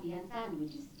coffee and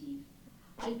sandwiches, Steve.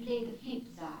 I'll play the flip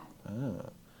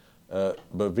side.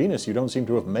 But Venus, you don't seem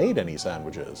to have made any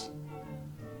sandwiches.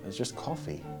 There's just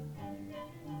coffee.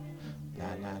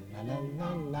 La la la la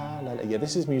la la la. Yeah,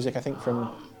 this is music, I think,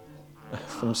 from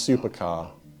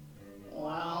Supercar.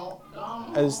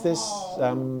 Is this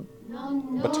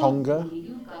Batonga?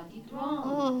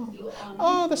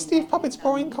 Oh, the Steve puppet's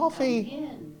pouring coffee.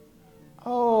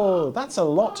 Oh, that's a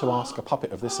lot to ask a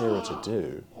puppet of this era to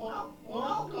do.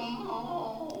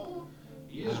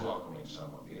 He is welcoming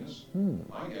someone, Venus.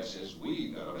 My guess is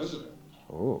we got a visitor.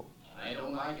 Oh. I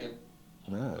don't like it.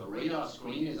 No. The radar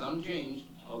screen is unchanged.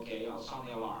 Okay, I'll sound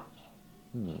the alarm.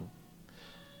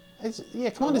 Yeah,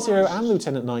 Commander Zero and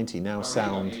Lieutenant 90 now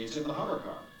sound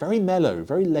very mellow,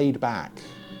 very laid back.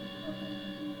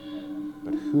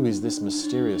 But who is this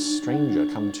mysterious stranger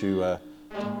come to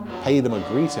pay them a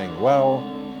greeting? Well,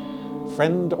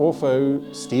 friend or foe,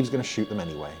 Steve's going to shoot them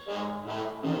anyway.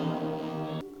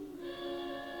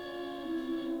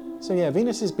 So yeah,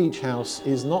 Venus's beach house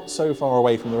is not so far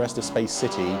away from the rest of Space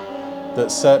City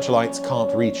that searchlights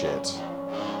can't reach it.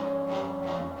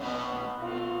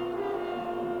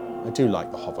 I do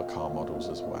like the hover car models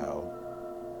as well.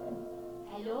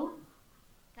 Hello?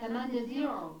 Commander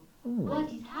Zero, what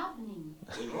is happening?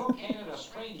 We've located a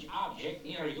strange object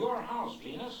near your house,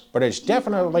 Venus. But it's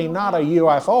definitely not a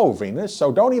UFO, Venus,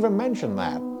 so don't even mention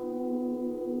that.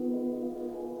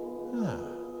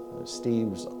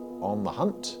 Steve's on the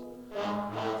hunt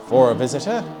for a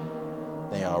visitor.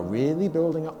 They are really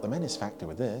building up the menace factor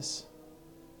with this.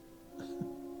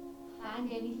 Find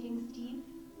anything, Steve?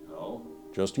 No.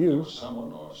 Just you. There's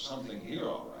someone or something here,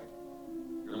 all right.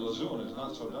 Your Lazoon is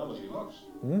not so dumb as he looks.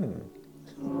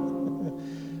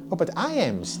 Oh, but I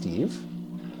am Steve.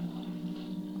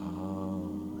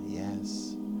 Oh,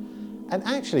 yes. And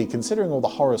actually, considering all the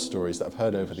horror stories that I've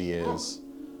heard over the years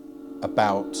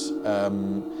about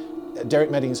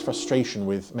Derek Medding's frustration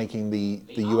with making the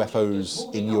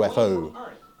UFOs in UFO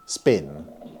spin,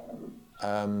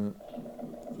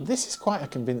 this is quite a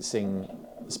convincing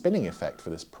spinning effect for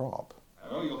this prop. I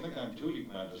know you'll think I'm tooting,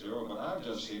 Commander Zero, but I've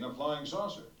just seen a flying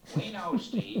saucer. We know,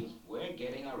 Steve. We're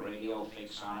getting a radio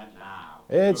fix on it now.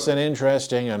 It's an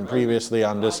interesting and previously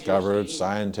undiscovered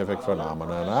scientific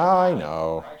phenomenon. I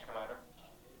know.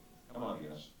 Come on,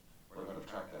 Venus. We're going to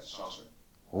track that saucer.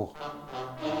 Oh.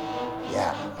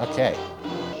 Yeah, okay.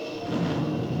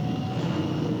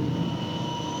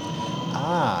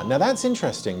 Now that's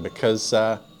interesting because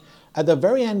at the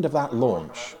very end of that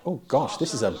launch, oh gosh,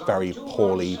 this is a very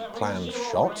poorly planned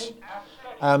shot.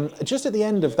 Just at the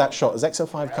end of that shot, as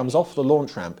XO5 comes off the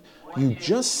launch ramp, you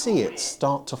just see it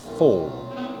start to fall,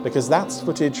 because that's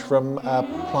footage from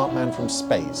Plant Man from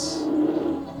Space,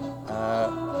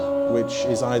 which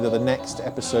is either the next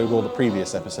episode or the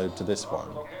previous episode to this one.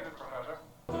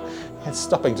 It's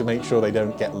stopping to make sure they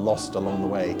don't get lost along the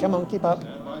way. Come on, keep up.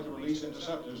 Stand by to release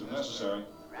interceptors if necessary.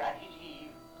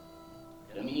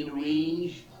 Coming in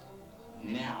range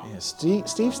now. Yeah,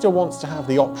 Steve still wants to have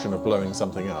the option of blowing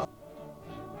something up.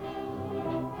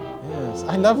 Yes,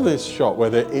 I love this shot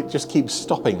where it just keeps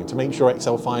stopping to make sure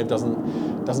XL5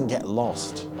 doesn't get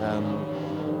lost,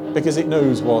 because it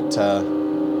knows what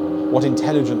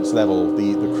intelligence level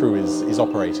the crew is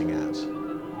operating at.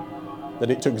 That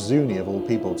it took Zuni of all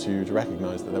people to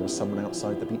recognise that there was someone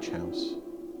outside the beach house.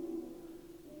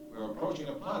 We're approaching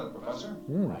a planet, Professor.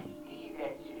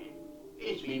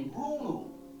 It's been Bruno,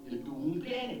 the doomed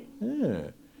planet.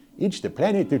 It's the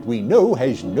planet that we know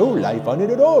has no life on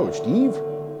it at all, Steve.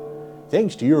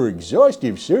 Thanks to your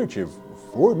exhaustive search of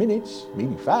 4 minutes,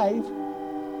 maybe 5.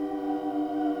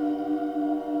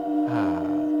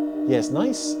 Yes,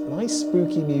 nice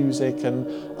spooky music, and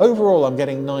overall I'm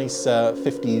getting nice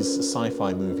 50s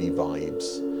sci-fi movie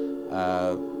vibes.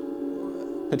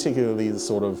 particularly the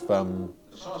sort of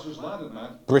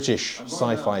British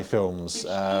sci-fi films,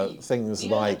 things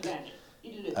like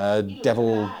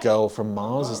Devil Girl from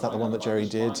Mars, is that the one that Jerry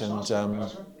did? And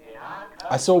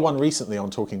I saw one recently on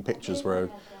Talking Pictures where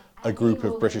a group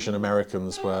of British and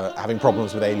Americans were having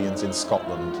problems with aliens in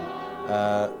Scotland.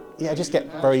 Yeah, I just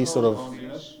get very sort of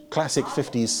classic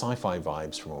 50s sci-fi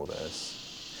vibes from all this.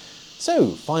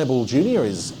 So, Fireball Jr.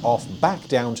 is off back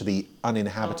down to the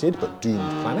uninhabited but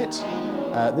doomed planet.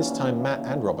 This time Matt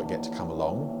and Robert get to come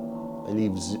along.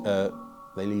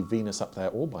 They leave Venus up there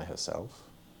all by herself.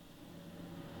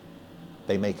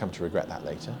 They may come to regret that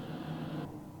later.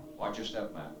 Watch your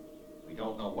step, Matt. We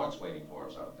don't know what's waiting for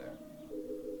us out there.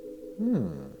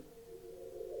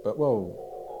 But, well,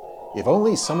 if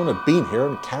only someone had been here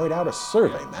and carried out a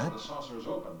survey, Matt. The saucer's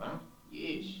open, Matt.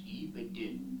 Yes, Steve, but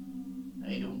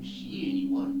I don't see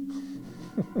anyone.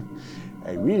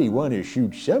 I really want to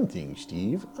shoot something,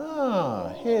 Steve.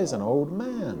 Ah, here's an old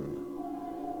man.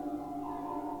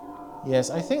 Yes,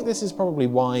 I think this is probably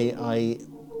why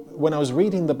when I was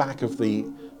reading the back of the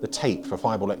tape for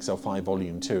Fireball XL5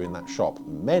 Volume 2 in that shop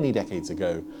many decades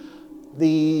ago,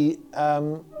 the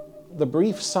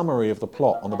brief summary of the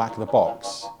plot on the back of the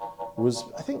box was,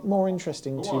 I think, more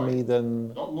interesting to me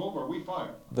than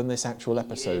this actual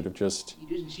episode of just He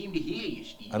doesn't seem to hear you,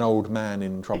 Steve. an old man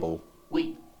in trouble.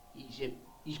 Wait,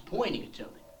 he's pointing at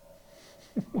something.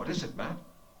 What is it, Matt?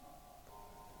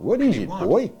 What is it,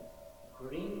 boy?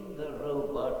 Bring the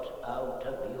robot out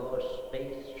of your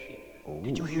spaceship. Ooh.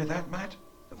 Did you hear that, Matt?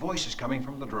 The voice is coming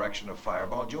from the direction of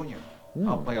Fireball Jr.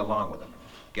 I'll play along with him.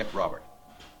 Get Robert.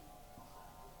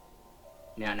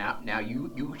 Now,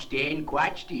 you stand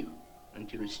quite still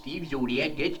until Steve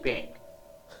Zodiac gets back.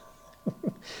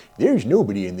 There's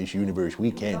nobody in this universe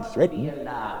we can't threaten. Be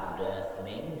alarmed,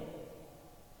 Earthmen.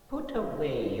 Put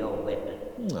away your weapon.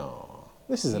 No,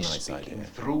 this is a nice idea.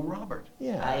 Through Robert.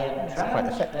 Yeah, I am it's quite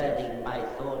effective. transferring my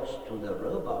thoughts to the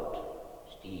robot,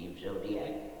 Steve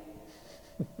Zodiac.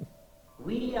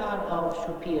 We are of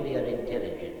superior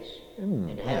intelligence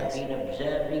and have been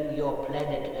observing your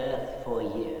planet Earth for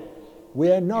years.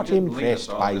 We're not impressed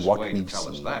by what we've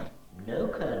seen. No,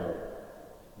 Colonel.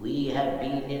 We have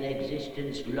been in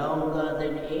existence longer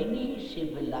than any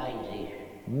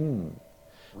civilization.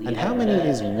 And how many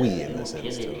is we in this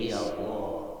instance?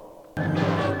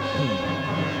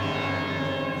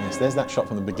 Yes, there's that shot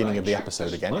from the beginning of the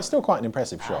episode again. It's still quite an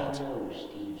impressive shot. I know,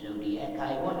 Steve Zodiac.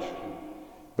 I watched you.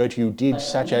 But you did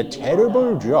such a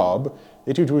terrible job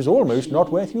that it was almost not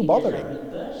worth you bothering. It is a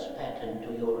reverse pattern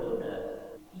to your owner.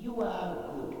 You are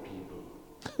good people.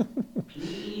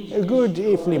 Please Good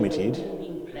if limited. destroy the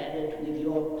moving planet with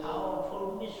your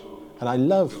powerful missile. And I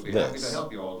love We'll be happy to this.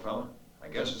 help you, old fella. I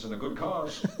guess it's in a good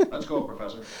cause. Let's go,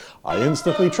 Professor. I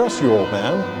instantly trust you, old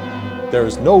man. There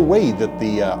is no way that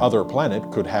the other planet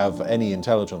could have any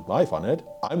intelligent life on it.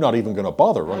 I'm not even going to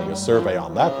bother running a survey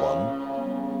on that one.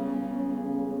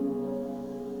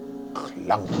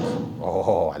 Clunk.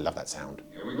 Oh, I love that sound.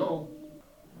 Here we go.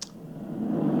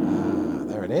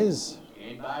 There it is.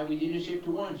 Stand by with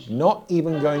interceptor once. Not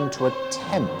even going to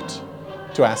attempt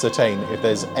to ascertain if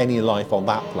there's any life on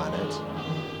that planet.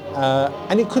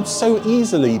 And it could so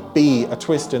easily be a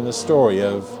twist in the story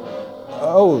of,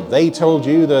 oh, they told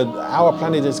you that our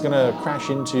planet is going to crash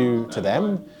into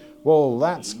them. Well,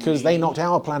 that's because they knocked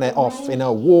our planet off in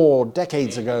a war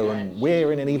decades ago, and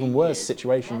we're in an even worse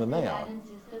situation than they are.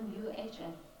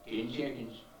 10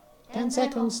 seconds. 10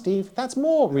 seconds, Steve. That's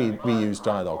more reused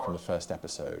dialogue from the first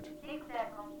episode. 6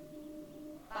 seconds.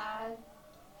 5,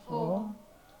 4,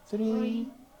 3,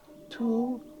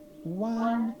 2,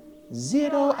 1,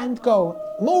 0, and go.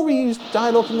 More reused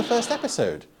dialogue from the first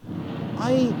episode.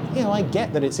 I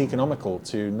get that it's economical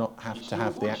to not have to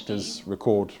have the actors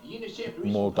record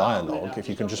more dialogue if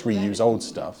you can just reuse old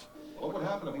stuff. What would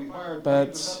happen if we fired But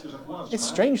interceptors at once, it's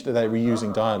Matt? strange that they're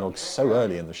reusing dialogue so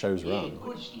early in the show's run.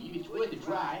 Good, Steve. It's worth a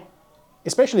try.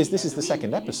 Especially as this is the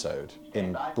second episode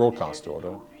in broadcast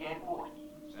order.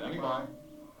 Standing by.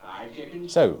 5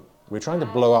 seconds. So, we're trying to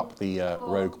blow up the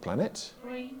rogue planet.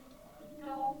 3, 2,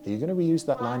 Are you going to reuse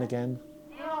that line again?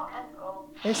 0, and go.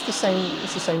 It's the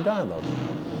same dialogue.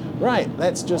 Right,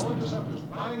 let's just Interceptors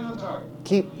firing on target.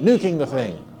 keep nuking the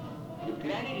thing. The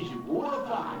planet is a ball of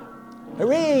fire.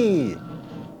 Hooray!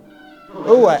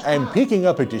 Oh, I'm picking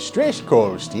up a distress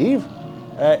call, Steve.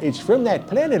 It's from that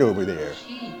planet over there.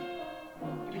 Steve,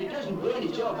 if it doesn't burn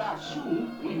itself out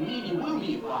soon, we really will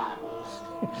be a fire.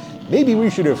 Maybe we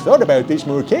should have thought about this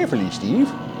more carefully,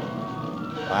 Steve.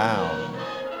 Wow.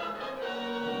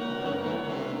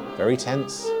 Very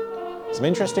tense. Some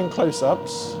interesting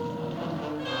close-ups.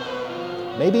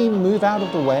 Maybe move out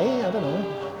of the way? I don't know.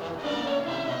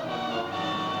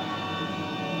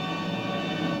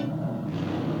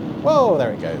 Whoa,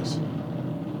 there it goes.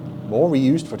 More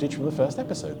reused footage from the first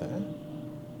episode there.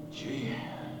 Gee.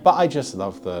 But I just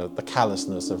love the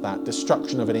callousness of that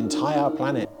destruction of an entire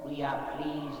planet. We are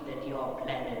pleased that your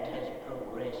planet has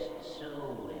progressed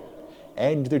so well.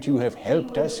 And that you have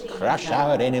helped us crush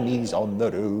our enemies on the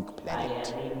rogue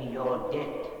planet. I am in your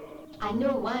debt. I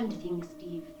know one thing,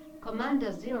 Steve.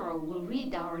 Commander Zero will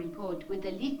read our report with a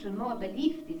little more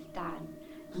belief this time.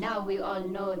 Now we all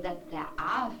know that there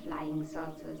are flying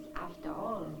saucers after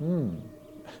all.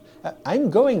 I'm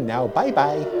going now.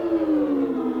 Bye-bye.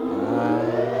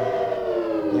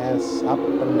 Yes, up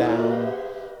and down.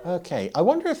 Okay, I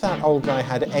wonder if that old guy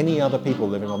had any other people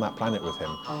living on that planet with him.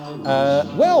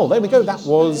 Well, there we go. That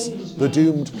was The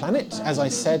Doomed Planet. As I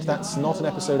said, that's not an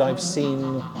episode I've seen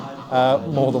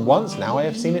more than once. Now I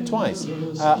have seen it twice.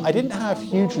 I didn't have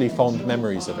hugely fond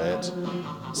memories of it.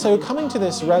 So coming to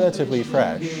this relatively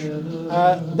fresh,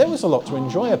 there was a lot to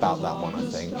enjoy about that one, I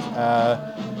think.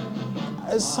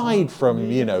 Aside from,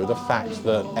 the fact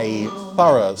that a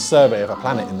thorough survey of a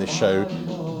planet in this show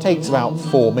takes about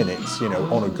 4 minutes,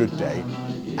 on a good day,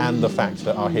 and the fact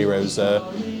that our heroes are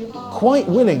quite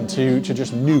willing to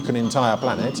just nuke an entire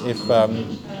planet if,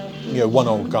 one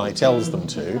old guy tells them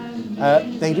to,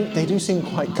 they do seem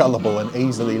quite gullible and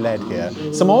easily led here.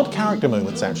 Some odd character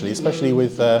moments, actually, especially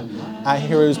with our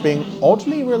heroes being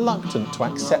oddly reluctant to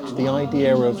accept the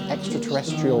idea of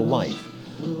extraterrestrial life.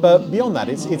 But beyond that,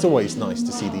 it's always nice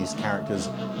to see these characters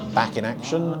back in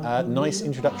action. Nice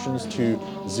introductions to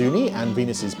Zuni and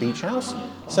Venus's Beach House.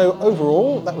 So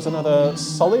overall, that was another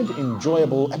solid,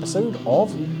 enjoyable episode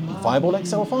of Fireball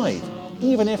XL5,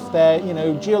 even if their,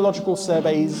 geological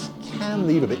surveys can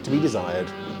leave a bit to be desired.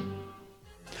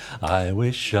 I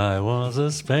wish I was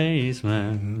a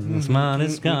spaceman, the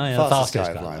smartest guy, fastest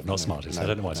guy of life. Not smartest. I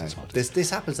don't know why it's smartest. This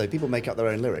happens though. People make up their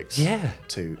own lyrics. Yeah.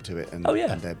 To it, and, oh,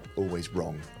 yeah. and they're always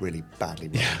wrong, really badly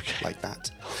wrong, like that.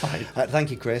 Right.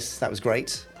 Thank you, Chris. That was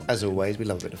great. As always, we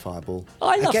love a bit of Fireball.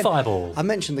 I love Fireball. I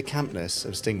mentioned the campness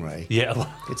of Stingray. Yeah.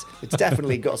 It's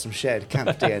definitely got some shared camp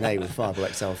DNA with Fireball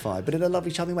XL5, but in a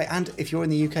lovely, charming way. And if you're in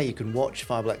the UK, you can watch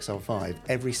Fireball XL5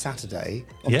 every Saturday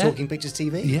on Talking Pictures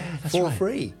TV. Yeah, that's for right.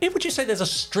 free. Would you say there's a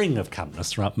string of campness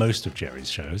throughout most of Jerry's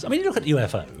shows? I mean, you look at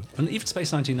UFO and even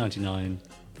Space 1999.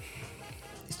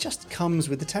 It just comes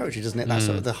with the territory, doesn't it? That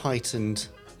sort of the heightened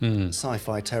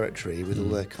sci-fi territory with all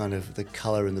the kind of the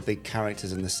colour and the big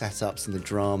characters and the setups and the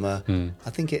drama. I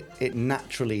think it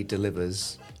naturally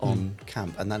delivers on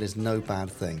camp, and that is no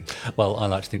bad thing. Well, I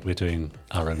like to think we're doing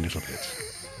our own little bit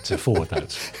to forward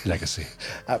that legacy.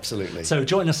 Absolutely. So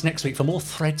join us next week for more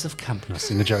threads of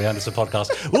campness in the Jerry Anderson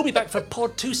podcast. We'll be back for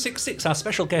Pod 266. Our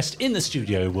special guest in the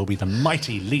studio will be the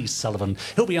mighty Lee Sullivan.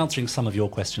 He'll be answering some of your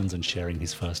questions and sharing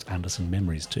his first Anderson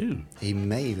memories too. He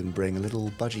may even bring a little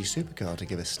budgie supercar to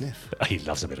give a sniff. He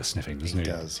loves a bit of sniffing, doesn't he?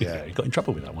 He does, yeah. He got in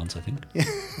trouble with that once, I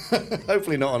think.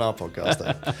 Hopefully not on our podcast,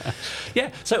 though. Yeah,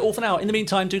 so all for now. In the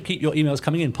meantime, do keep your emails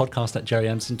coming in,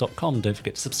 podcast@jerryanderson.com. Don't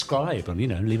forget to subscribe and,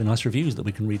 leave a nice reviews that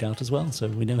we can read out as well, so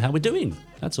we know how we're doing.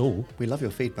 That's all. We love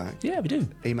your feedback. Yeah, we do.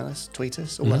 Email us, tweet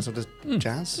us, all that sort of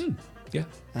jazz. Yeah,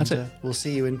 that's it. We'll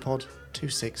see you in Pod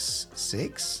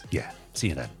 266. Yeah, see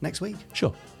you then. Next week.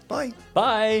 Sure. Bye.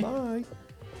 Bye. Bye.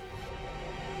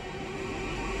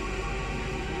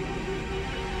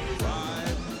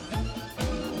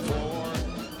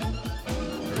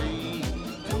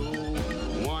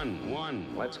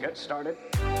 Let's get started.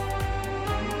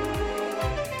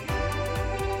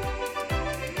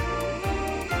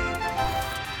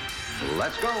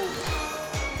 Let's go.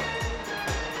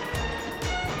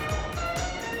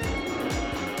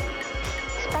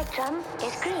 Spectrum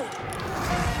is green.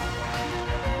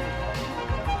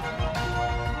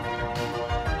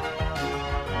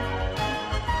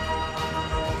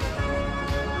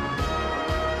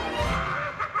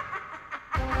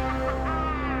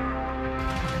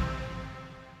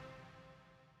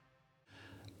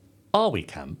 Are we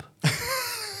camp?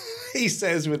 He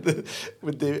says with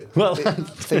the well,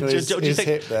 thing on his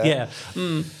hip there. Yeah,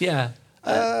 yeah.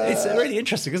 It's really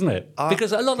interesting, isn't it?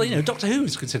 Because a lot of Doctor Who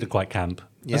is considered quite camp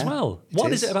as well.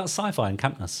 What is it about sci-fi and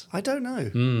campness? I don't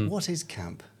know. What is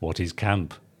camp? What is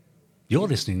camp? You're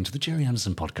listening to the Jerry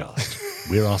Anderson podcast.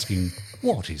 We're asking,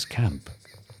 what is camp?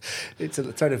 It's a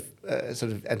thread of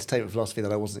sort of entertainment philosophy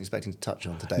that I wasn't expecting to touch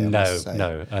on today. I must say.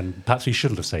 No, and perhaps we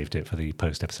shouldn't have saved it for the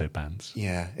post-episode bands.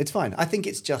 Yeah, it's fine. I think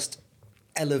it's just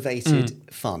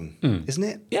elevated fun, isn't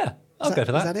it? Yeah, I'll go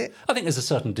for that. Is that it? I think there's a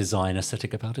certain design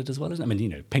aesthetic about it as well, isn't it? I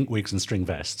mean, pink wigs and string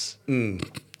vests.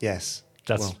 Yes.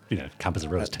 That's, camp as a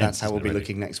rose. That's how we'll be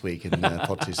looking next week in Pod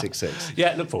 266.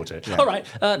 Yeah, look forward to it. Yeah. All right,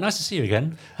 nice to see you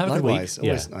again. Have a Likewise, good week.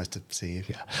 always nice to see you.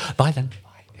 Yeah. Bye then.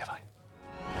 Bye. Yeah, bye.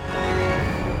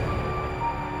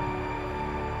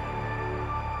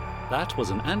 That was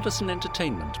an Anderson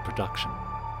Entertainment production.